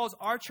and pitfalls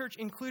our church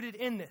included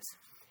in this.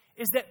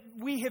 Is that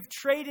we have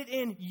traded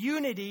in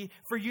unity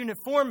for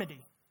uniformity.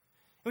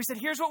 And we said,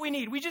 here's what we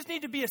need. We just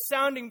need to be a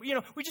sounding,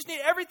 we just need,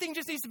 everything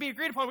just needs to be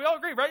agreed upon. We all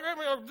agree, right?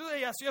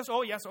 Yes,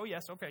 oh, yes,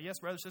 okay, yes,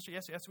 brother, sister,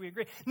 yes, we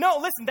agree. No,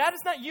 listen, that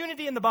is not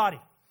unity in the body.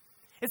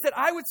 It's that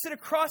I would sit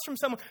across from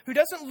someone who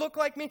doesn't look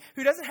like me,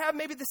 who doesn't have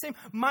maybe the same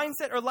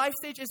mindset or life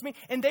stage as me,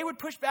 and they would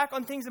push back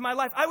on things in my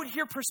life. I would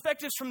hear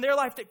perspectives from their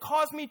life that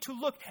caused me to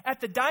look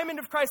at the diamond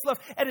of Christ's love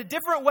at a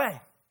different way.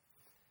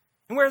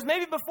 And whereas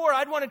maybe before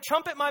I'd want to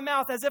trumpet my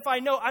mouth as if I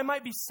know, I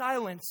might be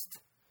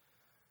silenced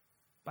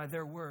by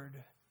their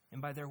word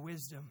and by their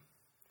wisdom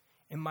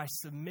and my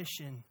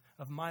submission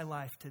of my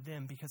life to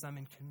them because I'm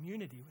in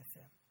community with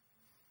them.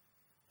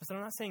 Listen,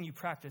 I'm not saying you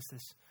practice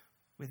this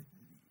with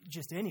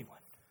just anyone.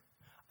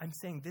 I'm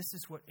saying this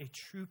is what a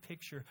true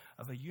picture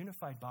of a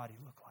unified body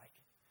look like.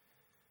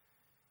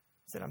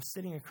 It's that I'm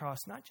sitting across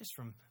not just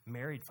from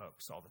married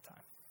folks all the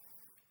time,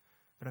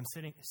 but I'm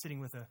sitting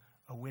with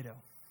a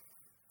widow.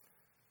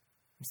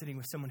 I'm sitting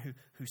with someone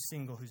who's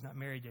single, who's not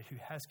married yet, who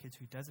has kids,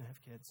 who doesn't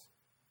have kids.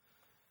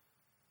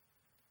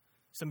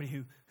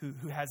 Somebody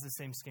who has the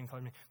same skin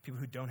color as me, people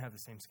who don't have the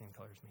same skin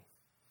color as me.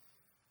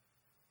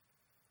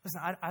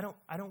 Listen,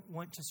 I don't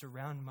want to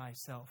surround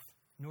myself,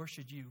 nor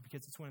should you,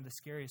 because it's one of the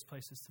scariest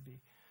places to be,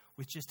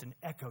 with just an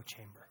echo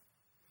chamber.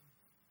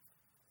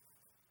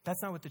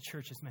 That's not what the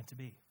church is meant to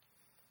be.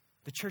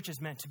 The church is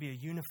meant to be a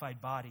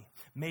unified body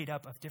made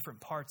up of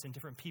different parts and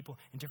different people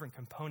and different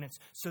components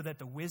so that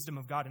the wisdom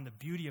of God and the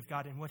beauty of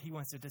God and what he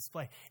wants to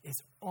display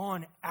is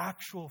on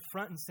actual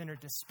front and center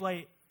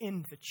display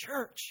in the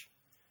church.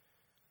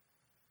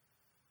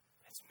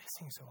 It's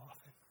missing so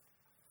often.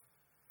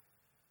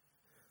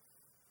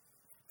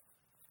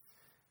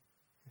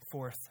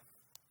 Fourth,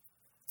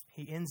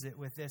 he ends it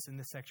with this in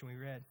this section we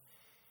read.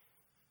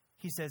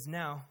 He says,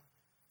 now,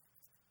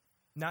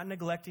 not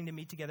neglecting to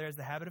meet together as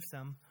the habit of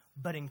some,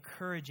 but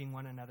encouraging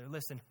one another.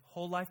 Listen,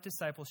 whole life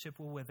discipleship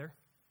will wither.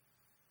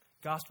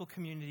 Gospel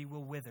community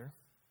will wither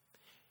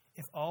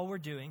if all we're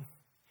doing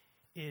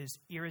is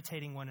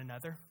irritating one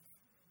another,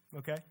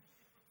 okay?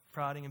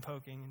 Prodding and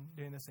poking and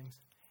doing those things,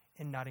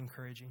 and not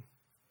encouraging,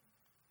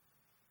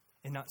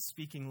 and not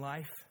speaking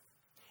life,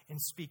 and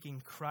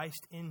speaking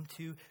Christ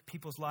into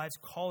people's lives,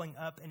 calling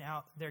up and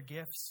out their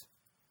gifts.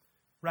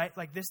 Right?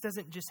 Like this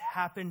doesn't just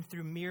happen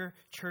through mere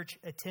church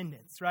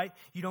attendance, right?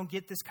 You don't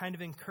get this kind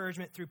of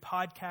encouragement through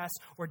podcasts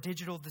or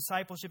digital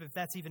discipleship, if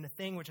that's even a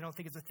thing, which I don't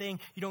think is a thing.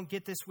 You don't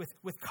get this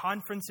with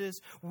conferences.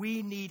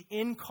 We need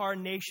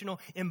incarnational,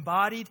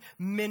 embodied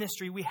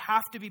ministry. We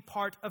have to be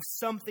part of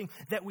something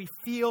that we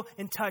feel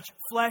and touch,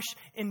 flesh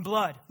and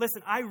blood.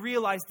 Listen, I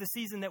realize the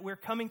season that we're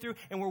coming through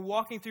and we're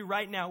walking through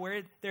right now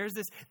where there's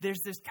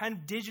this kind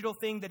of digital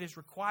thing that is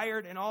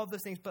required and all of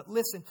those things. But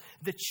listen,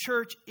 the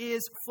church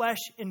is flesh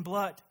and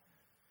blood.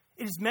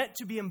 It is meant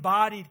to be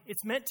embodied.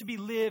 It's meant to be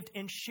lived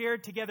and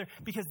shared together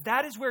because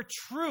that is where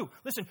true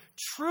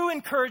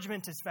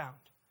encouragement is found.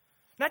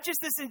 Not just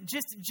this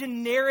just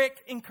generic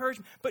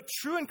encouragement, but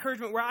true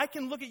encouragement where I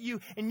can look at you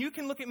and you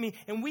can look at me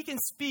and we can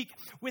speak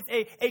with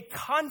a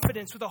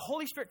confidence, with a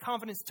Holy Spirit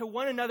confidence to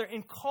one another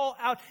and call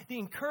out the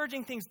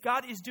encouraging things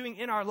God is doing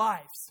in our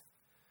lives.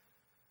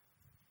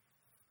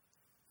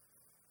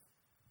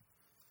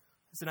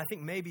 Listen, I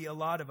think maybe a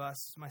lot of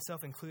us,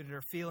 myself included,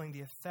 are feeling the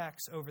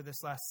effects over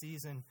this last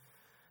season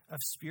of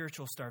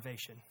spiritual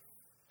starvation.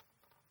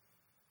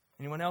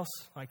 Anyone else?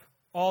 Like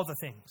all the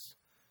things.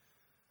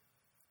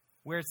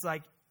 Where it's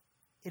like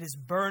it has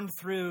burned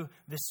through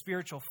the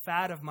spiritual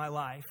fat of my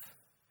life,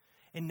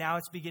 and now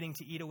it's beginning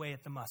to eat away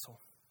at the muscle.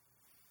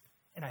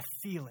 And I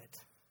feel it.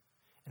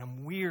 And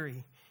I'm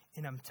weary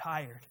and I'm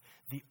tired.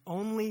 The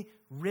only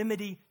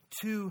remedy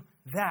to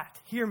that,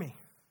 hear me,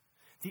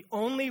 the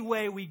only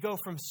way we go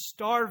from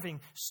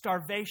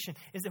starvation,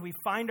 is that we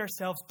find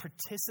ourselves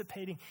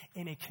participating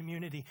in a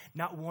community,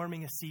 not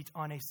warming a seat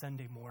on a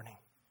Sunday morning.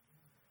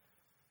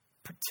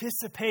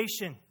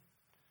 Participation.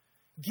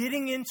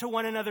 Getting into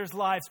one another's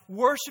lives.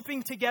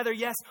 Worshiping together,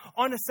 yes,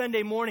 on a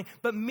Sunday morning,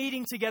 but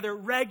meeting together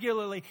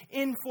regularly,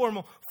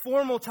 informal,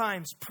 formal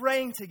times,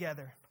 praying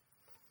together.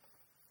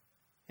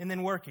 And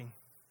then working.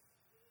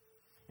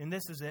 And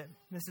this is it.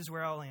 This is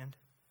where I'll end.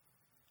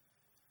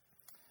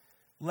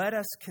 Let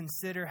us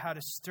consider how to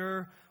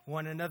stir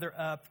one another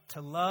up to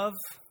love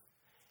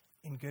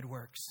and good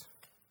works.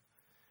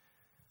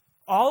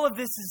 All of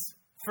this is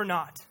for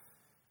naught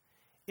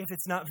if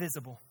it's not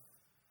visible.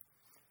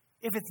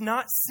 If it's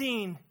not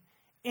seen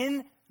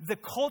in the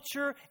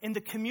culture, in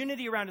the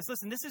community around us.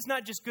 Listen, this is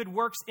not just good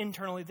works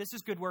internally. This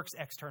is good works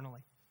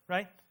externally,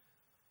 right?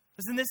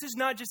 Listen, this is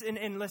not just,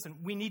 and listen,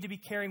 we need to be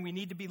caring. We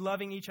need to be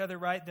loving each other,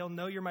 right? They'll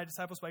know you're my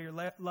disciples by your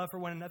love for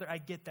one another. I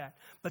get that.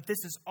 But this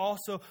is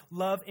also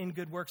love and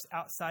good works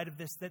outside of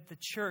this, that the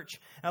church,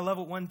 and I love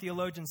what one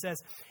theologian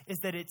says, is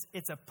that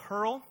it's a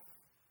pearl.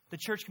 The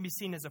church can be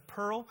seen as a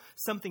pearl.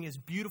 Something is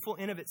beautiful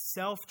in of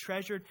itself,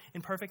 treasured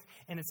and perfect,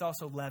 and it's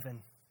also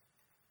leaven.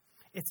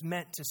 It's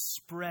meant to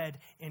spread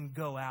and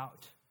go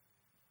out.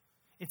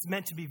 It's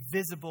meant to be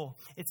visible.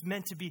 It's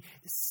meant to be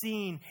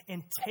seen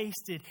and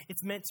tasted.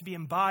 It's meant to be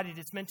embodied.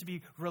 It's meant to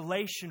be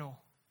relational.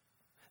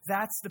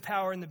 That's the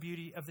power and the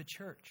beauty of the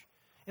church.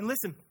 And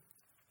listen,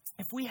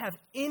 if we have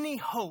any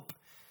hope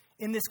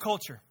in this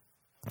culture,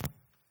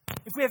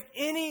 if we have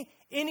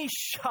any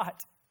shot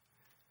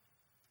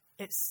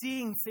at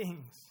seeing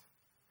things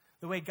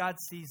the way God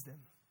sees them,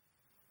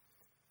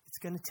 it's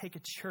going to take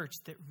a church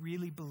that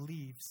really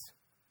believes,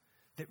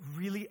 that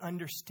really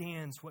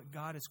understands what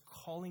God is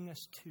calling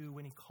us to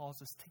when He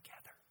calls us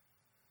together.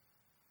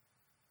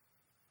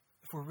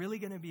 If we're really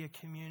going to be a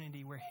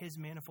community where His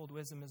manifold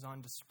wisdom is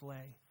on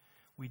display,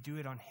 we do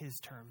it on His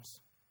terms.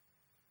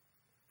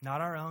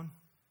 Not our own.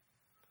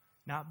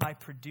 Not by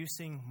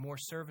producing more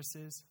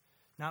services.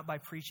 Not by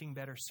preaching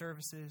better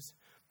services.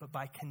 But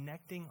by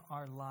connecting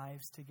our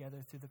lives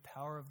together through the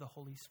power of the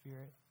Holy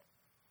Spirit.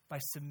 By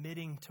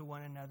submitting to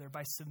one another.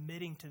 By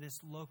submitting to this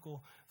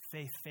local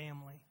faith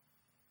family.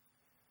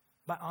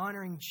 By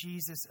honoring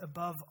Jesus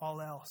above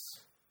all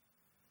else.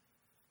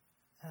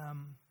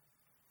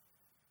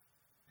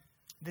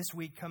 This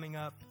week coming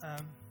up,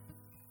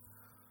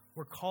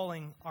 we're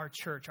calling our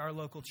church, our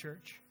local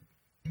church,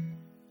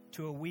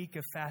 to a week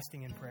of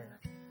fasting and prayer.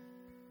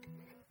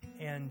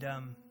 And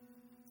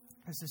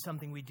this is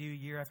something we do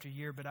year after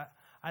year, but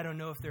I don't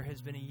know if there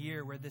has been a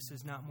year where this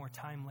is not more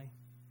timely.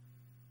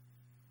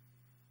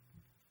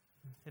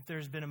 If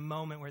there's been a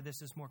moment where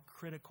this is more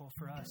critical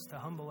for us to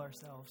humble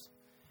ourselves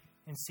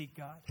and seek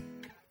God.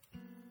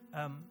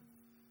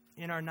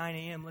 In our 9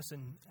 a.m.,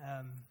 listen,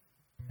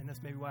 and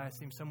that's maybe why I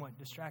seem somewhat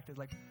distracted.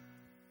 Like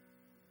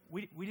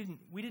we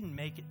didn't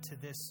make it to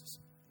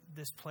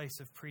this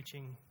place of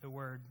preaching the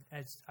word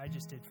as I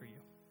just did for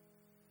you.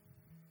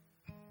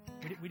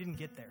 We didn't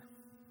get there.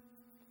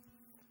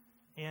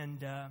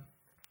 And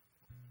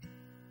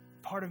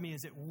part of me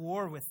is at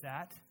war with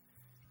that.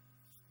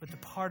 But the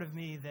part of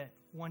me that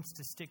wants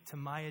to stick to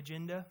my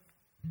agenda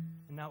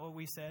and not what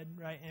we said,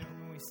 right? And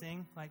when we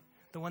sing, like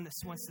the one that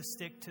wants to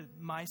stick to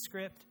my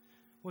script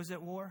was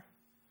at war.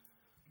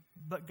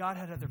 But God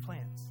had other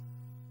plans.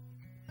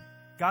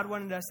 God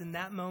wanted us in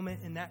that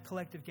moment, in that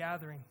collective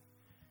gathering,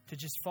 to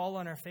just fall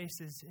on our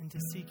faces and to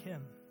seek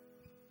Him.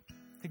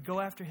 To go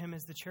after Him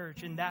as the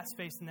church in that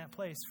space, in that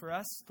place. For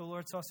us, the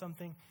Lord saw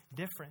something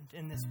different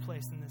in this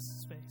place, in this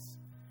space.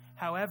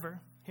 However,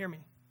 hear me,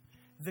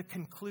 the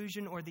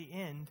conclusion or the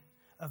end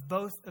of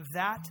both of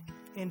that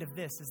and of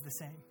this is the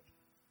same.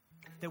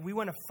 That we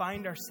want to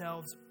find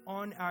ourselves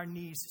on our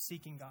knees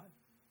seeking God,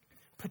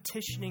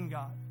 petitioning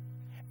God,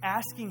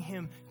 asking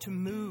Him to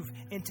move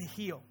and to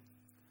heal.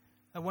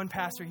 One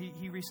pastor,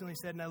 he recently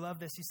said, and I love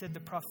this, he said, the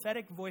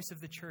prophetic voice of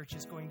the church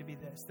is going to be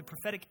this. The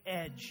prophetic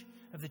edge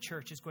of the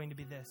church is going to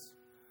be this.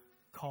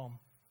 Calm.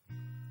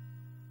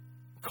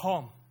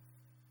 Calm.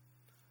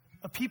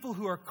 A people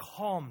who are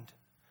calmed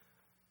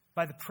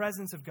by the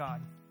presence of God,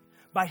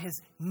 by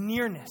His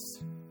nearness.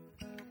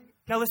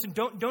 Now listen,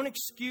 don't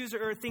excuse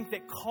or think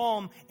that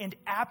calm and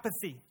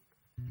apathy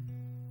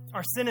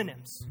are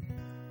synonyms.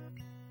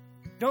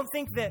 Don't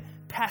think that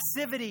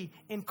passivity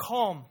and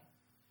calm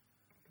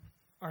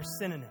are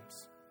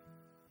synonyms.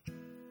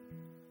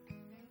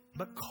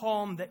 But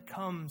calm that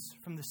comes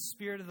from the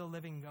Spirit of the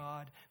living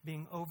God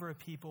being over a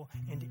people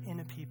and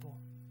in a people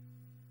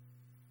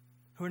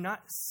who are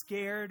not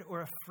scared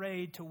or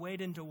afraid to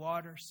wade into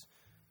waters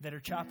that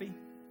are choppy,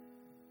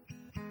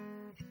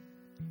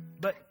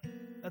 but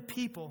a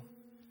people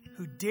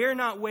who dare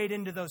not wade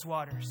into those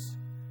waters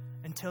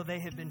until they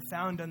have been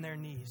found on their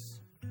knees,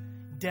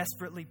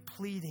 desperately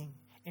pleading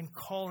and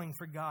calling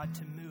for God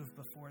to move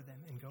before them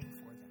and go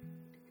before them.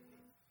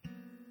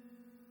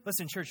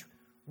 Listen, church,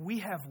 we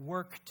have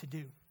work to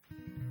do.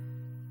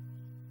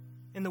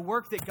 And the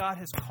work that God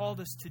has called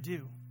us to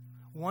do,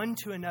 one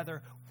to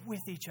another,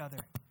 with each other,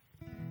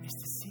 is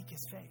to seek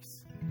His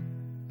face.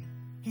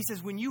 He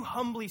says, when you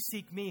humbly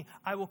seek me,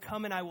 I will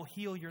come and I will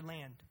heal your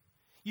land.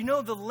 You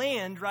know, the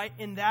land, right,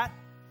 in that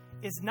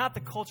is not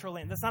the cultural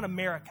land. That's not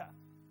America.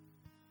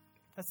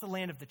 That's the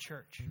land of the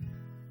church.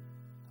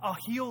 I'll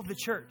heal the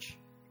church.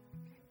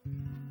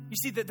 You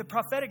see, the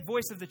prophetic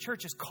voice of the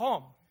church is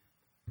calm.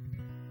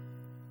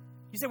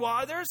 You say,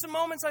 well, there are some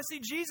moments I see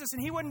Jesus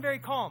and He wasn't very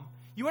calm.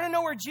 You want to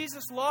know where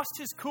Jesus lost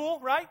His cool,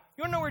 right?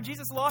 You want to know where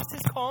Jesus lost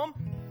His calm?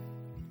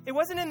 It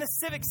wasn't in the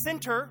civic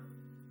center.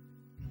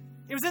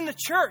 It was in the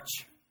church.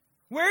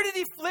 Where did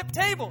He flip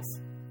tables?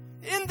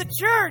 In the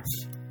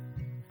church.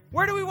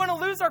 Where do we want to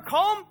lose our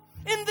calm?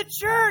 In the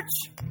church.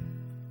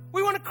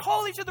 We want to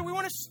call each other. We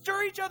want to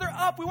stir each other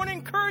up. We want to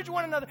encourage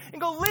one another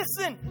and go,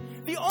 listen,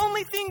 the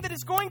only thing that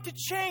is going to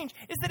change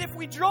is that if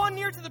we draw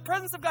near to the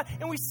presence of God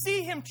and we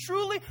see Him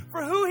truly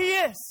for who He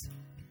is.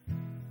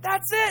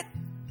 That's it.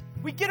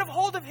 We get a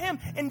hold of Him,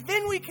 and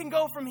then we can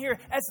go from here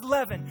as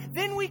leaven.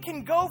 Then we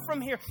can go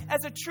from here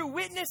as a true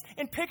witness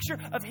and picture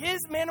of His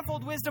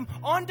manifold wisdom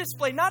on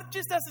display, not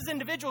just us as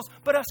individuals,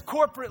 but us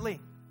corporately.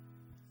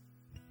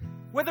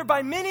 Whether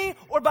by many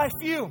or by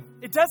few,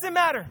 it doesn't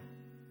matter.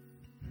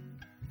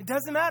 It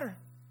doesn't matter.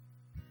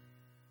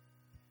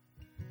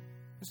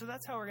 And so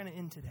that's how we're going to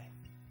end today.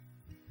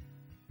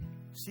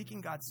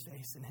 Seeking God's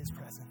face in His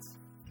presence.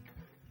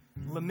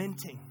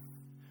 Lamenting,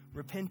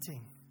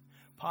 repenting,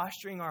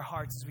 posturing our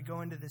hearts as we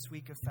go into this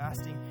week of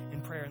fasting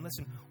and prayer. And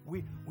listen,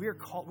 we're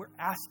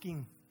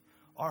asking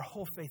our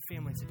whole faith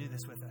family to do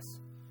this with us.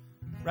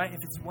 Right? If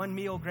it's one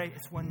meal, great.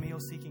 It's one meal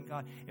seeking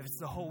God. If it's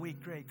the whole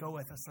week, great. Go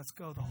with us. Let's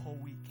go the whole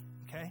week.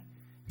 Okay?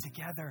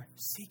 Together,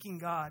 seeking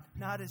God,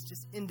 not as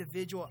just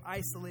individual,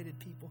 isolated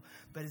people,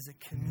 but as a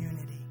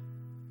community,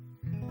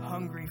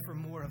 hungry for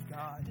more of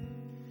God.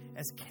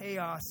 As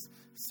chaos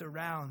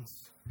surrounds,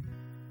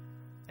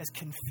 as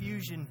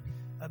confusion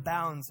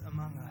abounds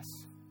among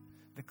us,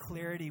 the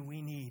clarity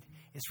we need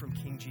is from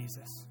King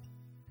Jesus.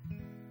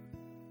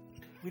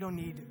 We don't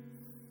need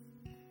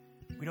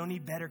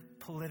better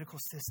political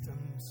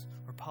systems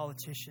or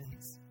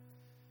politicians.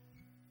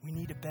 We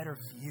need a better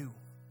view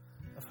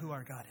of who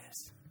our God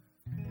is.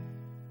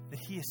 That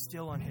He is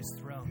still on His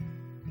throne.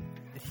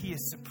 That He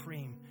is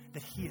supreme.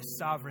 That He is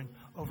sovereign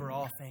over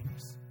all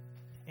things.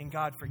 And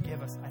God,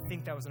 forgive us. I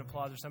think that was an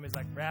applause or somebody's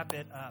like, wrap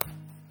it up.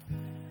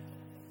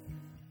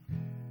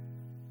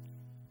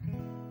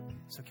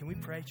 So can we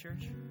pray,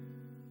 church?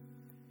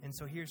 And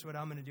so here's what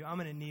I'm going to do. I'm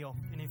going to kneel.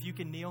 And if you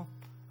can kneel,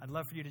 I'd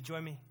love for you to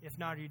join me. If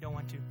not, or you don't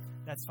want to,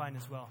 that's fine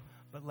as well.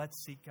 But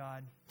let's seek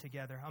God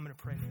together. I'm going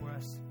to pray for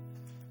us.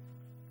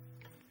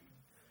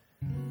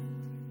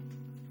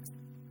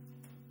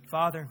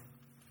 Father,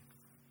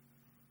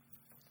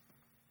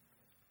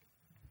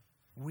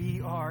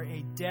 we are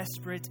a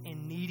desperate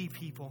and needy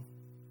people.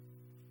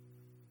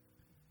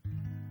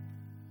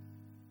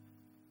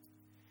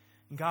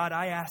 God,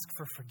 I ask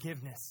for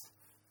forgiveness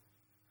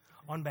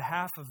on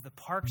behalf of the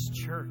Parks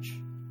Church.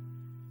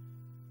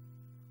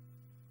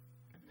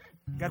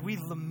 God, we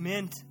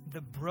lament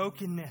the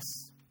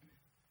brokenness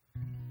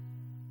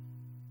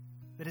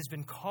that has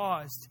been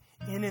caused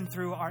in and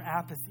through our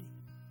apathy.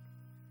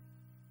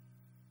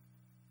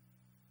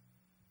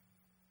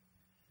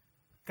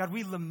 God,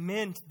 we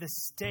lament the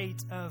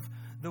state of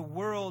the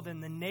world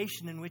and the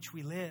nation in which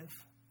we live.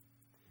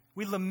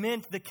 We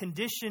lament the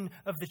condition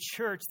of the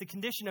church, the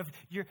condition of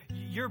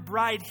your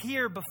bride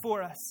here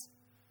before us.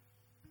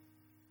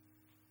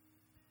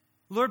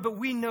 Lord, but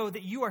we know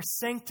that you are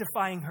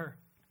sanctifying her.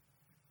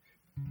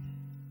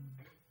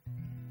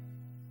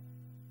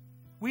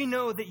 We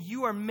know that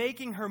you are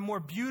making her more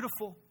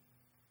beautiful.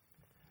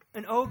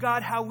 And oh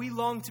God, how we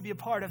long to be a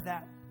part of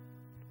that.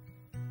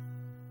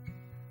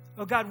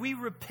 Oh God, we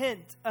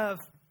repent of,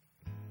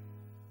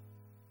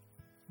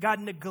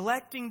 God,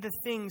 neglecting the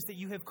things that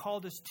you have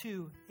called us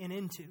to and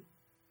into.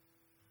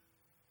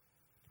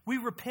 We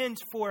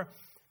repent for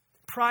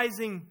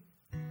prizing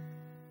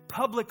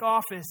public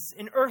office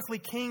and earthly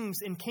kings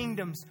and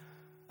kingdoms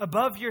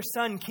above your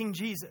Son, King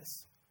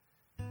Jesus.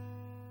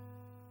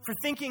 For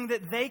thinking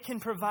that they can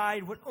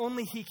provide what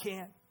only He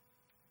can.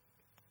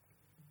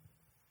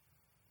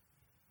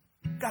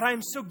 God, I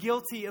am so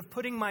guilty of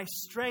putting my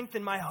strength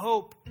and my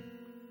hope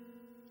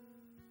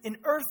in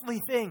earthly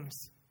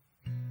things.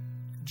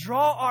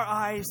 Draw our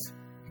eyes,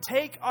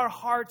 take our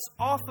hearts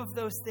off of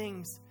those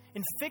things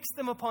and fix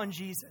them upon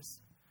Jesus.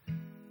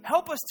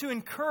 Help us to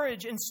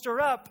encourage and stir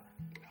up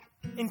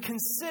and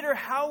consider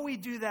how we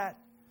do that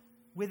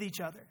with each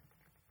other,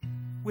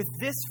 with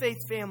this faith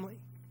family.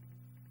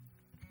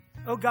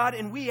 Oh God,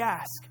 and we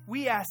ask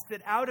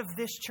that out of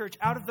this church,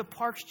 out of the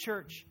Parks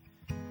Church,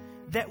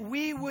 that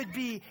we would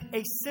be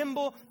a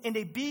symbol and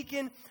a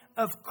beacon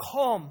of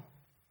calm.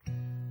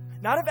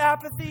 Not of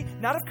apathy,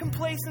 not of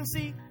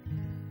complacency,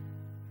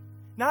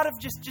 not of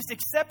just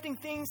accepting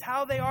things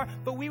how they are,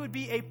 but we would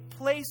be a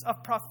place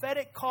of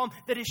prophetic calm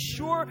that is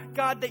sure,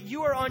 God, that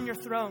you are on your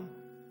throne,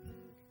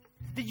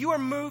 that you are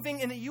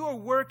moving and that you are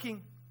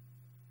working.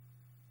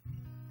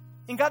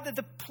 And God, that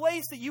the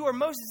place that you are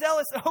most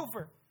zealous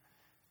over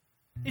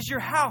is your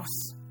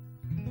house.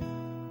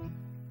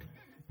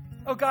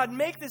 Oh God,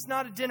 make this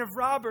not a den of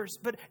robbers,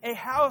 but a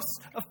house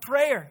of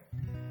prayer,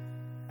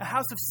 a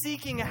house of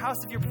seeking, a house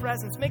of your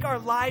presence. Make our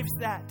lives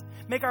that.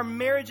 Make our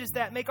marriages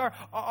that. Make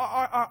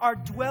our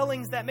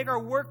dwellings that. Make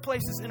our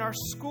workplaces and our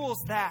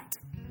schools that.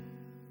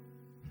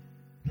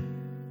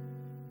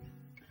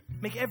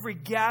 Make every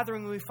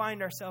gathering we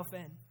find ourselves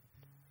in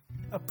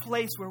a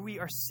place where we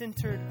are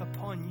centered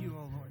upon you,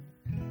 O Lord.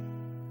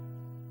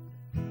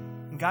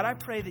 And God, I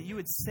pray that you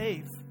would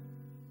save,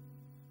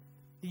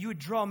 that you would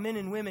draw men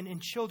and women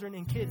and children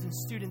and kids and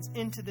students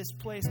into this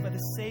place by the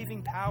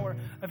saving power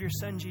of your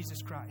Son,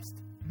 Jesus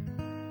Christ.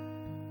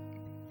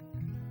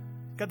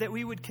 God, that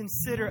we would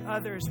consider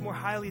others more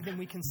highly than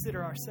we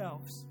consider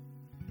ourselves.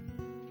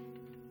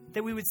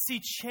 That we would see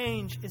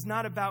change is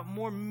not about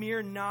more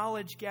mere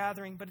knowledge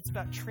gathering, but it's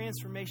about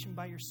transformation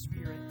by your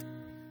Spirit.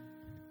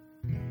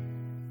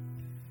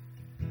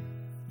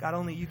 God,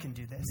 only you can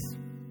do this.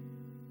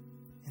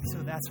 And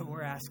so that's what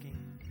we're asking.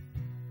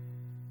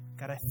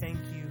 God, I thank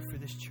you for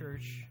this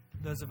church,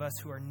 those of us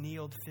who are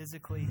kneeled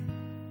physically,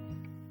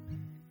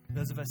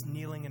 those of us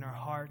kneeling in our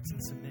hearts in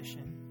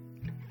submission.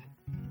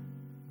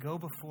 Go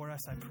before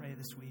us, I pray,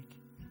 this week.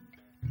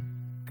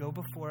 Go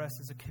before us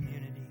as a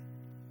community,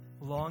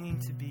 longing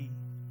to be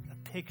a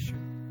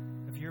picture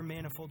of your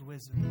manifold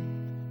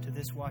wisdom to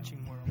this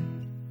watching world.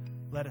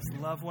 Let us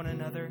love one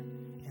another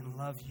and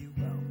love you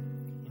well.